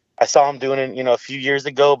 I saw them doing it, a few years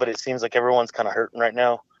ago, but it seems like everyone's kind of hurting right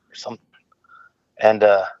now or something. And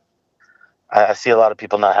I see a lot of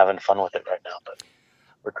people not having fun with it right now, but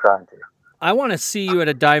we're trying to. I want to see you at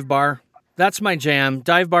a dive bar. That's my jam.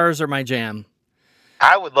 Dive bars are my jam.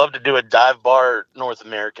 I would love to do a dive bar North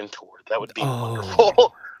American tour. That would be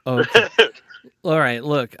wonderful. Okay. All right.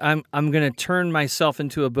 Look, I'm going to turn myself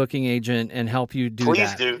into a booking agent and help you do Please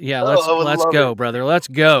that. do. Yeah, let's go, brother. Let's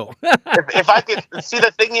go. if I could see,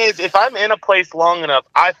 the thing is, if I'm in a place long enough,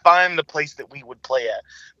 I find the place that we would play at.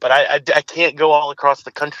 But I can't go all across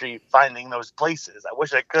the country finding those places. I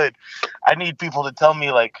wish I could. I need people to tell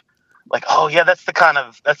me like, oh yeah, that's the kind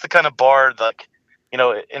of bar, like,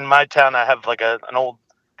 in my town I have like an old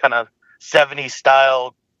kind of 70s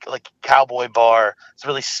style like cowboy bar. It's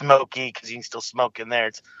really smoky because you can still smoke in there.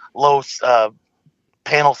 It's low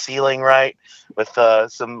panel ceiling, right, with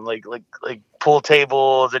some like pool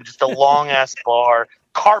tables and just a long ass bar,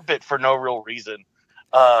 carpet for no real reason,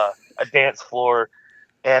 a dance floor,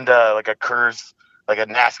 and like a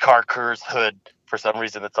NASCAR Curse hood for some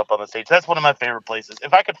reason that's up on the stage. That's one of my favorite places.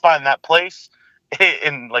 If I could find that place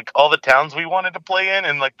in like all the towns we wanted to play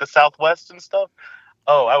in like the Southwest and stuff,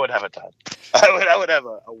 I would have a time. I would have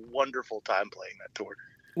a wonderful time playing that tour.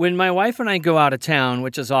 When my wife and I go out of town,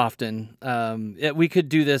 which is often, we could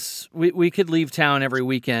do this. We could leave town every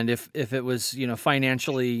weekend if it was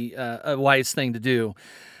financially a wise thing to do.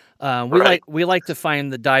 We like to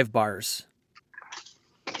find the dive bars.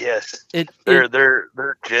 Yes,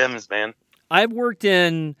 they're gems, man. I've worked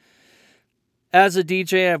in, as a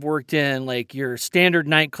DJ, I've worked in like your standard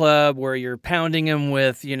nightclub where you're pounding them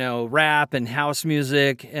with, rap and house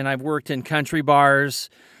music. And I've worked in country bars.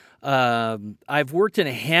 I've worked in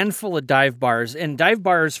a handful of dive bars, and dive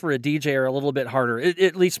bars for a DJ are a little bit harder,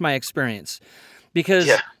 at least my experience.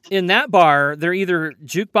 Because in that bar, they're either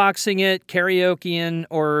jukeboxing it, karaokeing,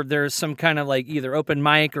 or there's some kind of like either open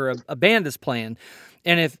mic or a band is playing.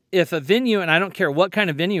 And if a venue, and I don't care what kind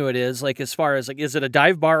of venue it is, like as far as like, is it a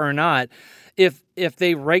dive bar or not, if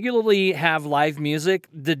they regularly have live music,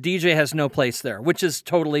 the DJ has no place there, which is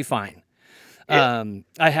totally fine. Yeah.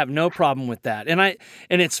 I have no problem with that. And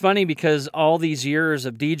it's funny because all these years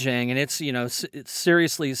of DJing, and it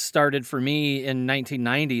seriously started for me in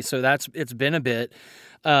 1990. So it's been a bit,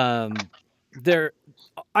 I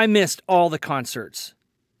missed all the concerts.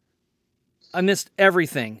 I missed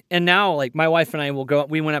everything. And now, like, my wife and I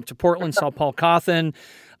we went up to Portland, saw Paul Cawthon.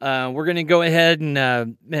 We're going to go ahead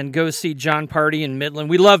and go see John Party in Midland.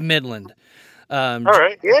 We love Midland. All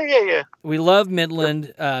right. Yeah. We love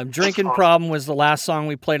Midland. Drinking Problem was the last song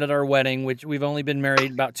we played at our wedding, which we've only been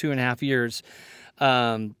married about 2.5 years.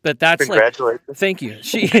 But that's Congratulations. Thank you.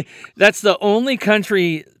 That's the only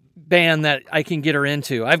country band that I can get her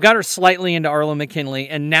into. I've got her slightly into Arlo McKinley,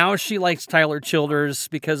 and now she likes Tyler Childers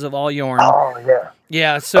because of All Yorn. Oh yeah,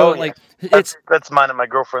 yeah. So that's mine and my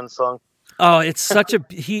girlfriend's song. Oh, it's such a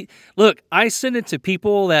look. I send it to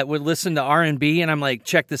people that would listen to R&B, and I'm like,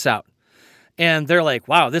 check this out, and they're like,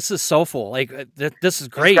 wow, this is soulful. Like this is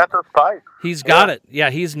great. He's got those pipes. He's got it. Yeah,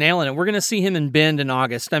 he's nailing it. We're gonna see him in Bend in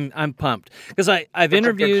August. I'm pumped because I've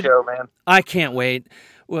interviewed. A good show, man. I can't wait.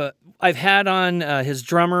 Well, I've had on his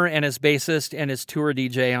drummer and his bassist and his tour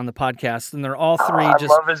DJ on the podcast, and they're all three I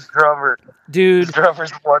love his drummer. Dude, his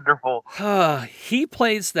drummer's wonderful. He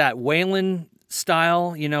plays that Waylon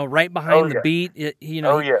style, right behind the beat.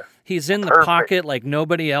 He's in the pocket like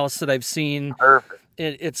nobody else that I've seen. Perfect.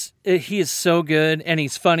 He is so good, and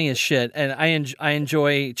he's funny as shit, and I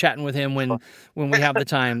enjoy chatting with him when we have the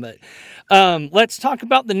time. But let's talk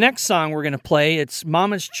about the next song we're gonna play. It's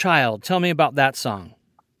Mama's Child. Tell me about that song.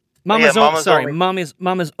 Mama's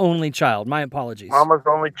Only Child. My apologies. Mama's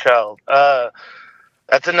Only Child.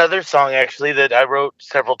 That's another song actually that I wrote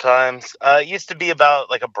several times. It used to be about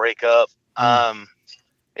like a breakup.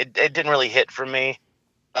 It didn't really hit for me.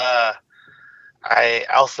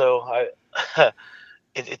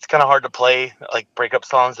 It's kind of hard to play like breakup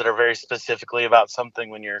songs that are very specifically about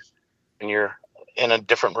something when you're in a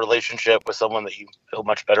different relationship with someone that you feel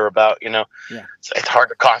much better about, Yeah. So it's hard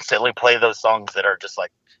to constantly play those songs that are just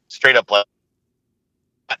like straight up like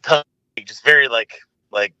just very like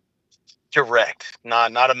direct,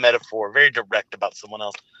 not a metaphor, very direct about someone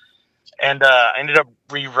else. And I ended up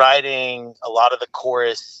rewriting a lot of the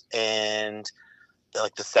chorus and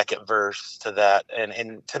like the second verse to that.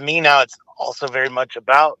 And to me now it's also very much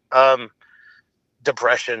about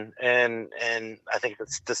depression. And I think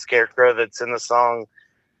it's the scarecrow that's in the song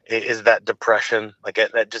is that depression, like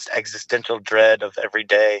that just existential dread of every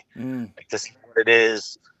day. Like this is what it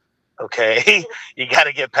is. Okay. You got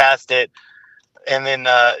to get past it. And then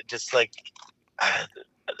just like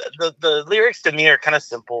the lyrics to me are kind of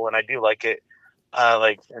simple, and I do like it.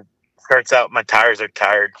 Like it starts out, my tires are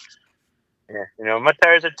tired. Yeah, my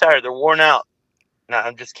tires are tired. They're worn out. And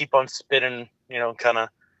I just keep on spinning, kind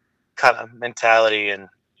of mentality, and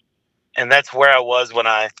that's where I was when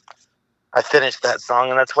I finished that song,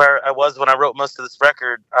 and that's where I was when I wrote most of this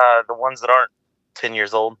record. The ones that aren't 10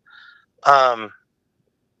 years old,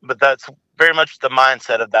 but that's very much the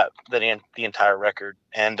mindset of the entire record,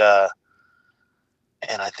 and I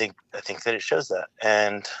think that it shows that,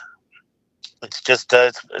 and it's just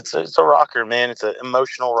it's a rocker, man. It's an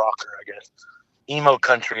emotional rocker, I guess. Emo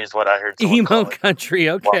country is what I heard. Emo country,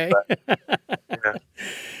 okay. Yeah.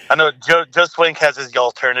 I know Joe Swank has his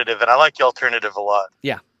alternative, and I like the alternative a lot.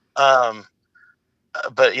 Yeah.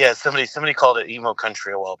 But yeah, somebody called it emo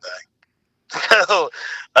country a while back. So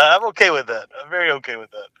I'm okay with that. I'm very okay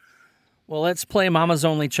with that. Well, let's play Mama's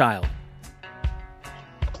Only Child.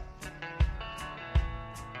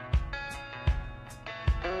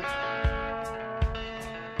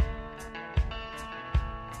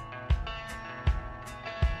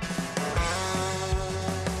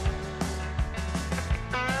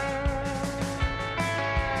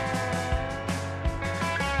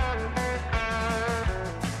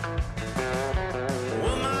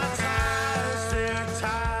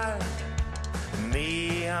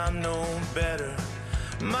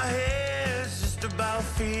 My head's just about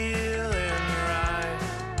feeling right,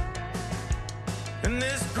 and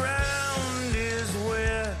this ground is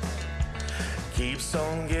wet, keeps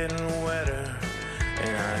on getting wetter,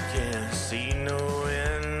 and I can't see no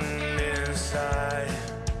end in sight.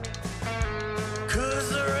 'Cause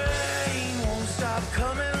the rain won't stop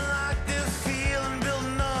coming like this feeling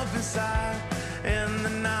building up inside, and the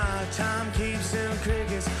nighttime keeps them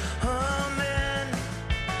crickets humming.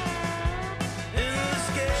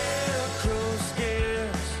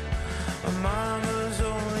 Mama's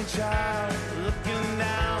only child looking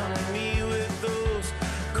down at me with those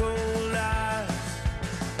cold eyes.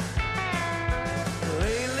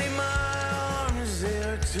 Lately my arms,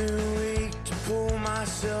 they're too weak to pull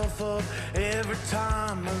myself up. Every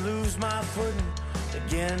time I lose my footing,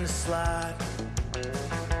 begin to slide.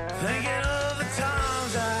 Thinking of the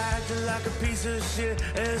times I acted like a piece of shit,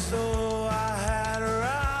 as though I had a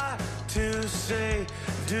right to say,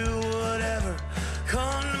 do whatever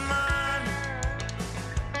come to mind.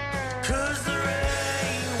 'Cause the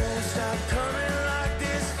rain won't stop coming like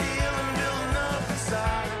this feeling building up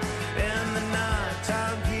inside, and the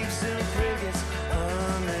nighttime keeps them crickets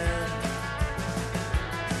humming,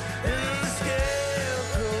 and the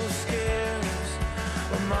scarecrow scares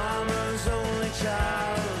my mama's only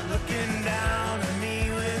child, looking down at me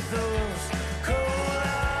with those cold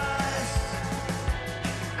eyes.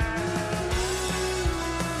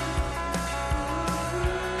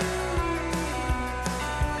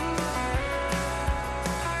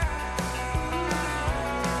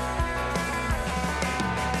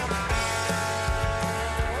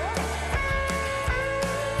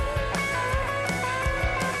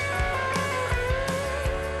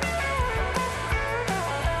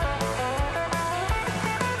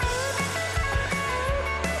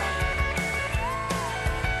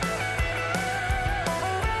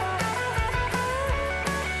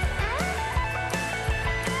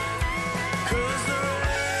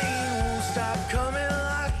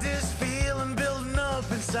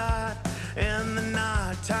 side, and the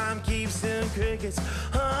night time keeps them crickets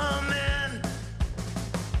humming.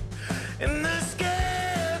 And the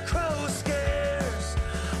scarecrow scares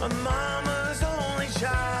a mama's only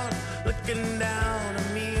child, looking down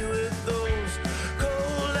at me with those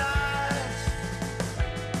cold eyes.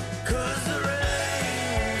 'Cause the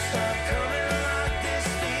rain won't stop coming like this,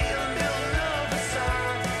 feeling building up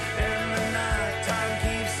inside. And the nighttime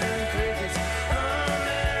keeps them crickets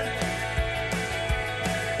humming.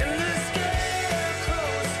 And the scarecrow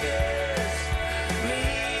scares me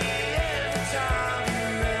every time.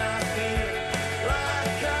 And then I feel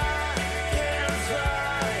like I can fly.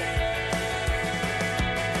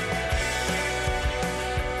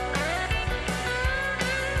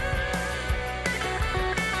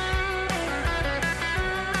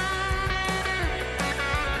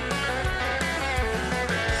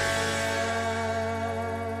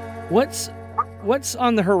 What's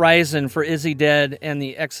on the horizon for Izzy Dead and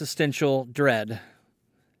the existential dread?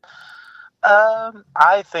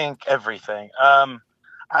 I think everything.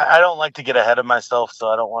 I don't like to get ahead of myself, so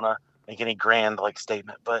I don't want to make any grand like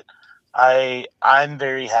statement. But I'm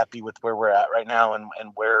very happy with where we're at right now, and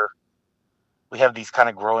where we have these kind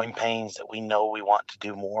of growing pains that we know we want to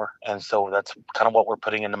do more, and so that's kind of what we're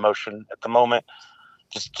putting into motion at the moment.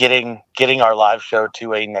 Just getting our live show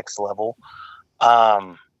to a next level.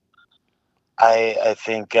 I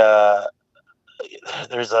think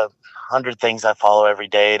there's 100 things I follow every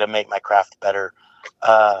day to make my craft better.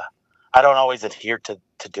 I don't always adhere to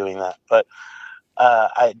doing that, but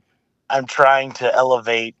I'm trying to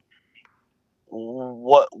elevate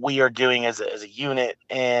what we are doing as a unit,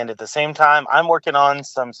 and at the same time, I'm working on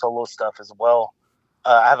some solo stuff as well.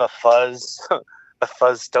 I have a fuzz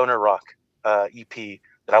stoner rock EP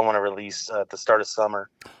that I want to release at the start of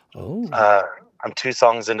summer. Oh. I'm 2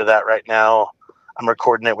 songs into that right now. I'm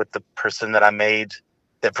recording it with the person that I made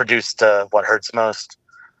that produced What Hurts Most.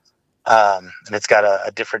 And it's got a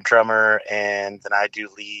different drummer, and then I do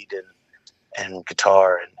lead and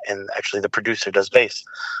guitar, and actually the producer does bass.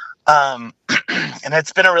 And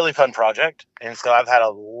it's been a really fun project, and so I've had a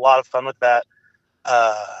lot of fun with that.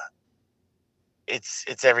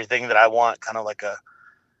 It's everything that I want, kind of like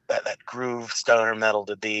that groove stoner metal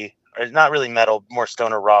to be. Or not really metal, more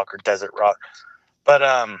stoner rock or desert rock. But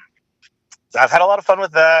I've had a lot of fun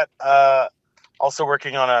with that. Also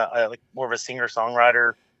working on a like more of a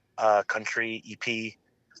singer-songwriter country EP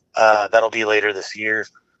that'll be later this year.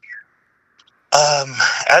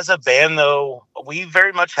 As a band, though, we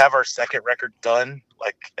very much have our second record done,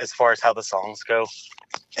 like as far as how the songs go,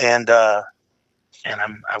 and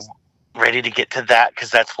I'm ready to get to that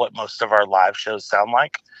because that's what most of our live shows sound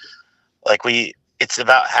like. Like it's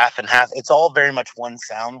about half and half. It's all very much one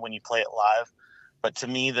sound when you play it live. But to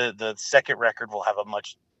me, the second record will have a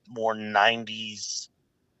much more 90s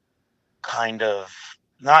kind of,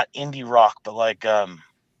 not indie rock, but like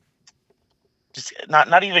just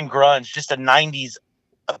not even grunge, just a 90s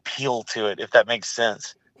appeal to it, if that makes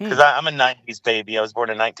sense. Because I'm a 90s baby. I was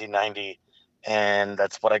born in 1990, and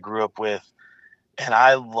that's what I grew up with. And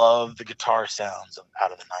I love the guitar sounds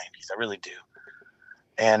out of the 90s. I really do.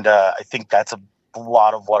 And I think that's a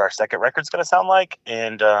lot of what our second record's going to sound like.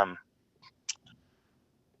 And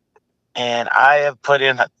I have put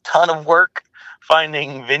in a ton of work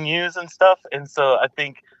finding venues and stuff. And so I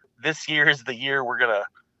think this year is the year we're gonna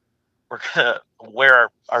wear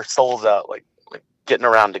our souls out, like getting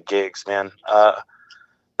around to gigs, man.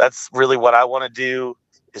 That's really what I want to do.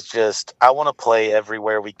 Is just I want to play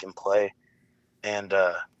everywhere we can play, and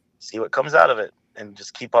see what comes out of it, and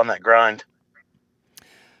just keep on that grind.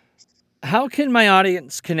 How can my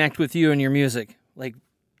audience connect with you and your music? Like,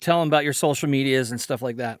 tell them about your social medias and stuff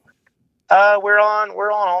like that. We're on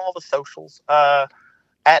all the socials.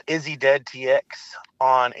 At Izzy Dead TX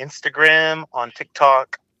on Instagram, on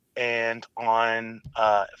TikTok, and on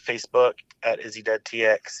Facebook at Izzy Dead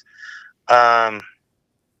TX.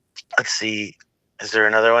 Let's see, is there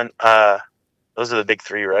another one? Those are the big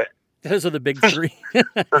 3, right? Those are the big 3. We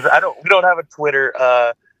don't have a Twitter.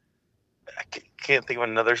 I can't think of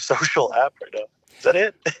another social app right now. Is that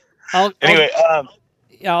it?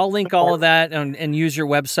 I'll link all of that and use your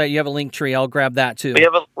website. You have a link tree. I'll grab that too. We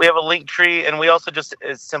have a link tree, and we also just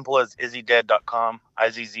as simple as izzydead.com,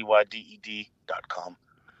 izzydeed.com.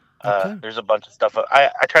 Okay. There's a bunch of stuff.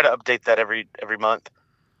 I try to update that every month.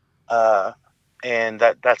 And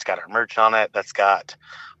that's got our merch on it. That's got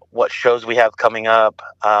what shows we have coming up.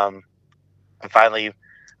 And finally,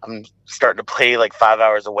 I'm starting to play like 5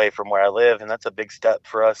 hours away from where I live, and that's a big step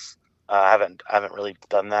for us. I haven't really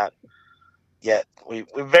done that yet. We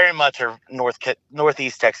very much are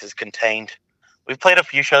Northeast Texas contained. We've played a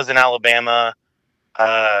few shows in Alabama.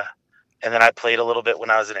 And then I played a little bit when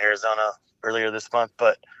I was in Arizona earlier this month,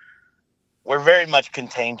 but we're very much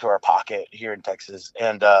contained to our pocket here in Texas,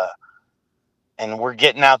 and we're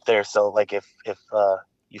getting out there. So like if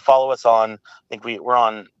you follow us on, I think we're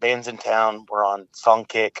on Bands in Town, we're on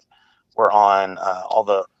Songkick, we're on all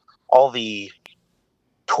the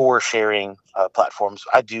tour sharing platforms.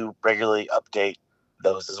 I do regularly update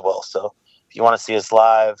those as well. So if you want to see us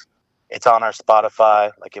live, it's on our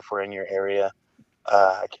Spotify. Like if we're in your area,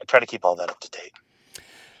 I try to keep all that up to date.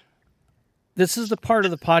 This is the part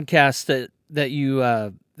of the podcast that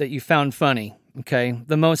you found funny. Okay,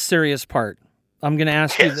 the most serious part. I'm going to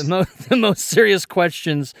ask you the most serious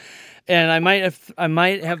questions, and I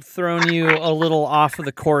might have thrown you a little off of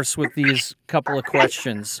the course with these couple of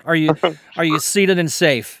questions. Are you seated and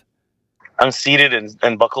safe? I'm seated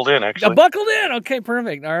and buckled in, actually. Buckled in. Okay,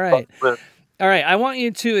 perfect. All right. All right. I want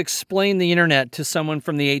you to explain the internet to someone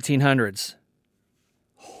from the 1800s.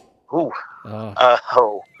 Ooh.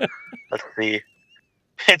 Let's see.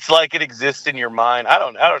 It's like it exists in your mind. I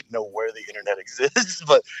don't know where the internet exists,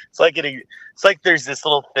 but it's like there's this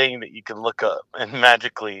little thing that you can look up and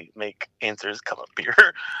magically make answers come up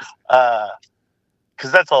here.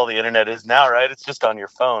 Because that's all the internet is now, right? It's just on your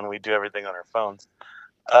phone. We do everything on our phones.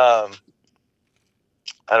 I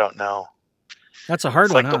don't know. That's a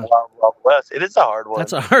hard one, like huh? The Wild Wild West. It is a hard one.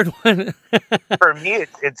 That's a hard one. For me,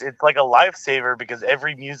 it's like a lifesaver because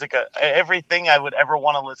everything I would ever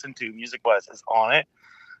want to listen to music-wise is on it.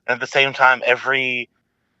 And at the same time, every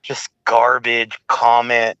just garbage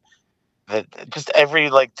comment that just every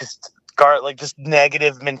just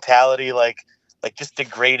negative mentality, like just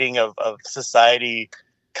degrading of society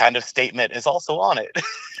kind of statement is also on it.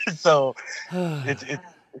 So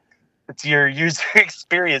it's your user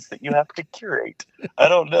experience that you have to curate. I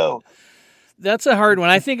don't know. That's a hard one.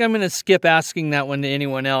 I think I'm going to skip asking that one to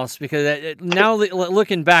anyone else because now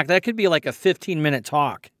looking back, that could be like a 15-minute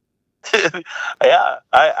talk. Yeah,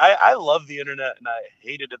 I love the internet and I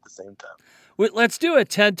hate it at the same time. Let's do a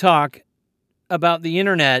TED Talk about the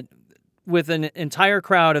internet with an entire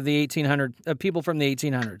crowd of the 1800 people from the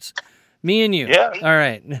 1800s. Me and you. Yeah. All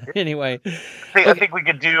right. Anyway, I think we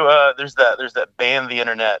could do. There's that Ban the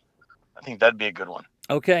Internet. I think that'd be a good one.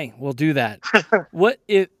 Okay, we'll do that. What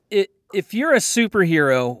if you're a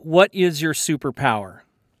superhero? What is your superpower?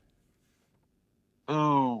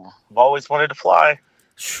 Ooh, I've always wanted to fly.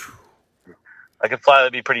 I could fly.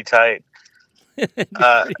 That'd be pretty tight. Pretty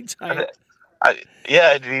tight.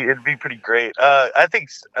 It'd be pretty great. I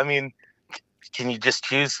mean, can you just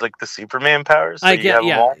choose like the Superman powers? So have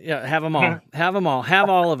them all? Yeah, have them all. Have them all. Have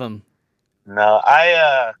all of them. No,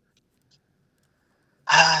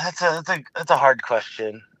 that's a hard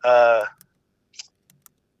question. I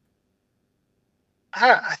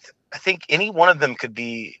think any one of them could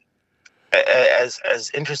be as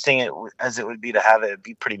interesting as it would be to have it. It'd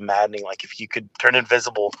be pretty maddening. Like if you could turn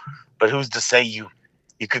invisible, but who's to say you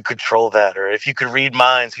could control that? Or if you could read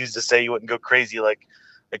minds, who's to say you wouldn't go crazy like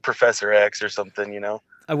Professor X or something? You know.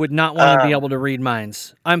 I would not want to be able to read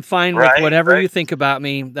minds. I'm fine with whatever you think about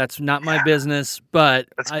me. That's not my business, but...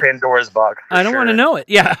 That's Pandora's box. I don't want to know it.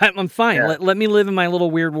 Yeah, I'm fine. Yeah. Let me live in my little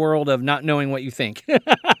weird world of not knowing what you think.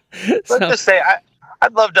 Let's just say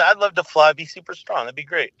I'd love to fly, be super strong. That'd be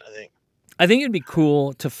great, I think it'd be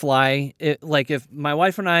cool to fly. Like if my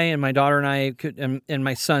wife and I and my daughter and I could, and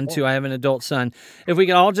my son too, I have an adult son, if we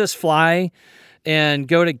could all just fly and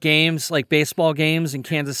go to games like baseball games in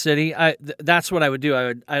Kansas City, that's what I would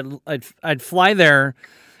do. I'd fly there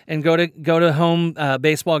and go to home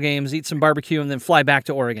baseball games, eat some barbecue, and then fly back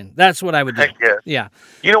to Oregon. That's what I would do. Heck yeah. Yeah.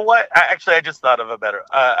 You know what? I just thought of a better.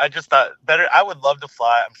 I would love to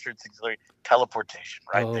fly. I'm sure it's auxiliary teleportation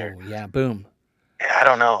there. Oh yeah, boom. Yeah, I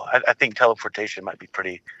don't know. I think teleportation might be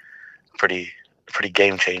pretty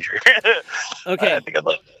game changer. Okay. I think I'd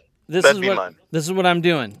love. This is what I'm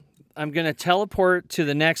doing. I'm going to teleport to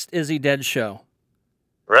the next Izzy Dead show.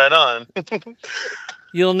 Right on.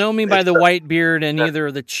 You'll know me by the white beard and either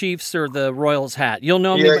the Chiefs or the Royals hat. You'll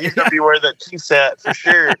know me. Yeah, you're gonna be wearing that Chiefs hat for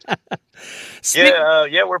sure.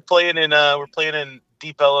 We're playing in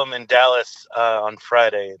Deep Ellum in Dallas on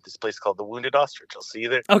Friday at this place called the Wounded Ostrich. I'll see you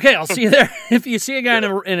there. Okay, I'll see you there. If you see a guy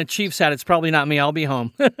in a Chiefs hat, it's probably not me. I'll be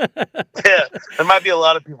home. Yeah, there might be a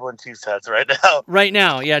lot of people in Chiefs hats right now. Right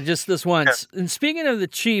now, yeah, just this once. And speaking of the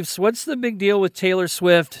Chiefs, what's the big deal with Taylor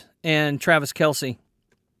Swift and Travis Kelce?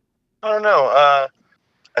 I don't know.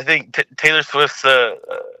 I think Taylor Swift's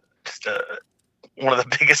just one of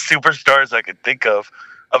the biggest superstars I could think of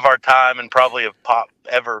our time and probably of pop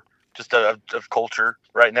ever. Just of culture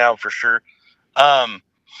right now for sure. And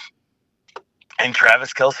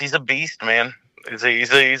Travis Kelce's a beast, man.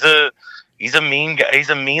 He's he's a mean guy. He's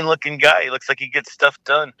a mean looking guy. He looks like he gets stuff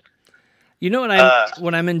done. You know what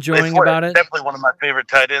I'm enjoying about it? Definitely one of my favorite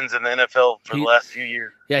tight ends in the NFL for the last few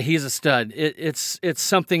years. Yeah, he's a stud. It's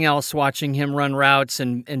something else watching him run routes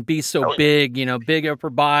and be so big, big upper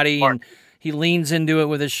body, and he leans into it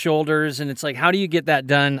with his shoulders, and it's like, how do you get that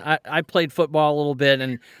done? I played football a little bit,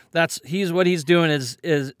 and what he's doing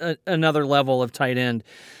is another level of tight end.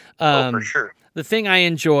 For sure. The thing I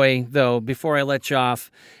enjoy, though, before I let you off,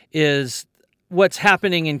 is what's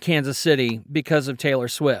happening in Kansas City because of Taylor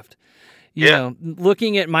Swift. You know,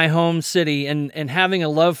 looking at my home city and having a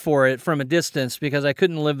love for it from a distance because I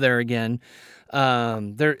couldn't live there again.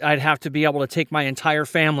 I'd have to be able to take my entire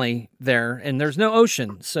family there, and there's no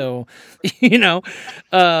ocean. So, but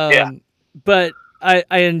I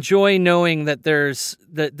enjoy knowing that this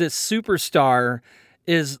superstar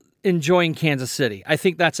is enjoying Kansas City. I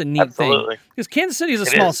think that's a neat thing because Kansas City is a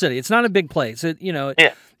small city. It's not a big place.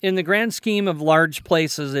 In the grand scheme of large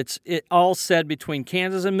places, it all said between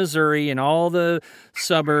Kansas and Missouri and all the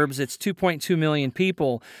suburbs, it's 2.2 million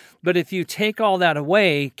people. But if you take all that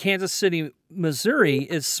away, Kansas City, Missouri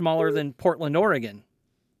is smaller than Portland, Oregon.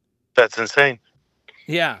 That's insane.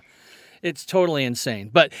 Yeah. It's totally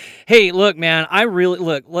insane. But hey, look, man, I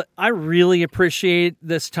really appreciate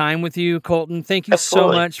this time with you, Colton. Thank you so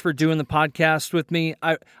much for doing the podcast with me.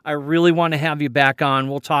 I really want to have you back on.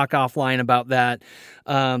 We'll talk offline about that.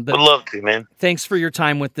 But would love to, man. Thanks for your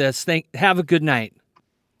time with this. Have a good night.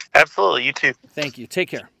 Absolutely. You too. Thank you. Take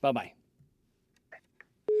care. Bye-bye.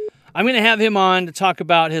 I'm going to have him on to talk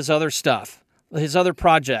about his other stuff, his other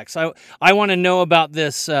projects. I want to know about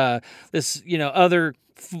this other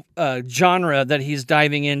genre that he's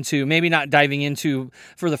diving into, maybe not diving into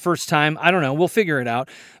for the first time. I don't know. We'll figure it out.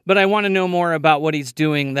 But I want to know more about what he's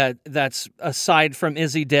doing that's aside from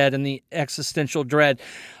Izzy Dead and the existential dread.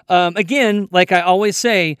 Again, like I always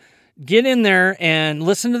say, get in there and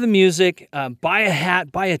listen to the music, buy a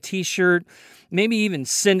hat, buy a t-shirt, maybe even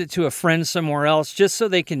send it to a friend somewhere else just so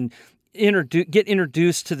they can get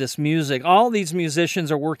introduced to this music. All these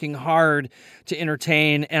musicians are working hard to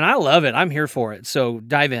entertain, and I love it. I'm here for it. So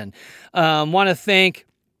dive in. Want to thank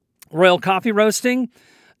Royal Coffee Roasting.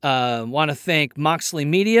 Want to thank Moxley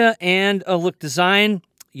Media and A Look Design.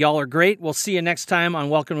 Y'all are great. We'll see you next time on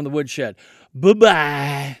Welcome to the Woodshed.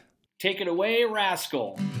 Bye-bye. Take it away,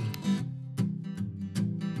 Rascal.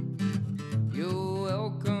 You're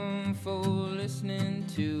welcome for listening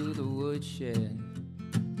to the Woodshed.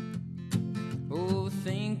 Oh,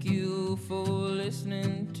 thank you for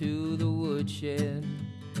listening to the Woodshed.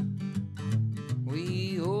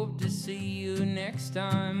 We hope to see you next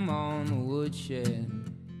time on the Woodshed.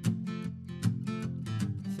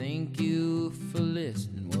 Thank you for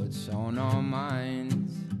listening, what's on our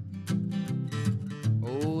minds.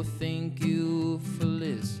 Oh,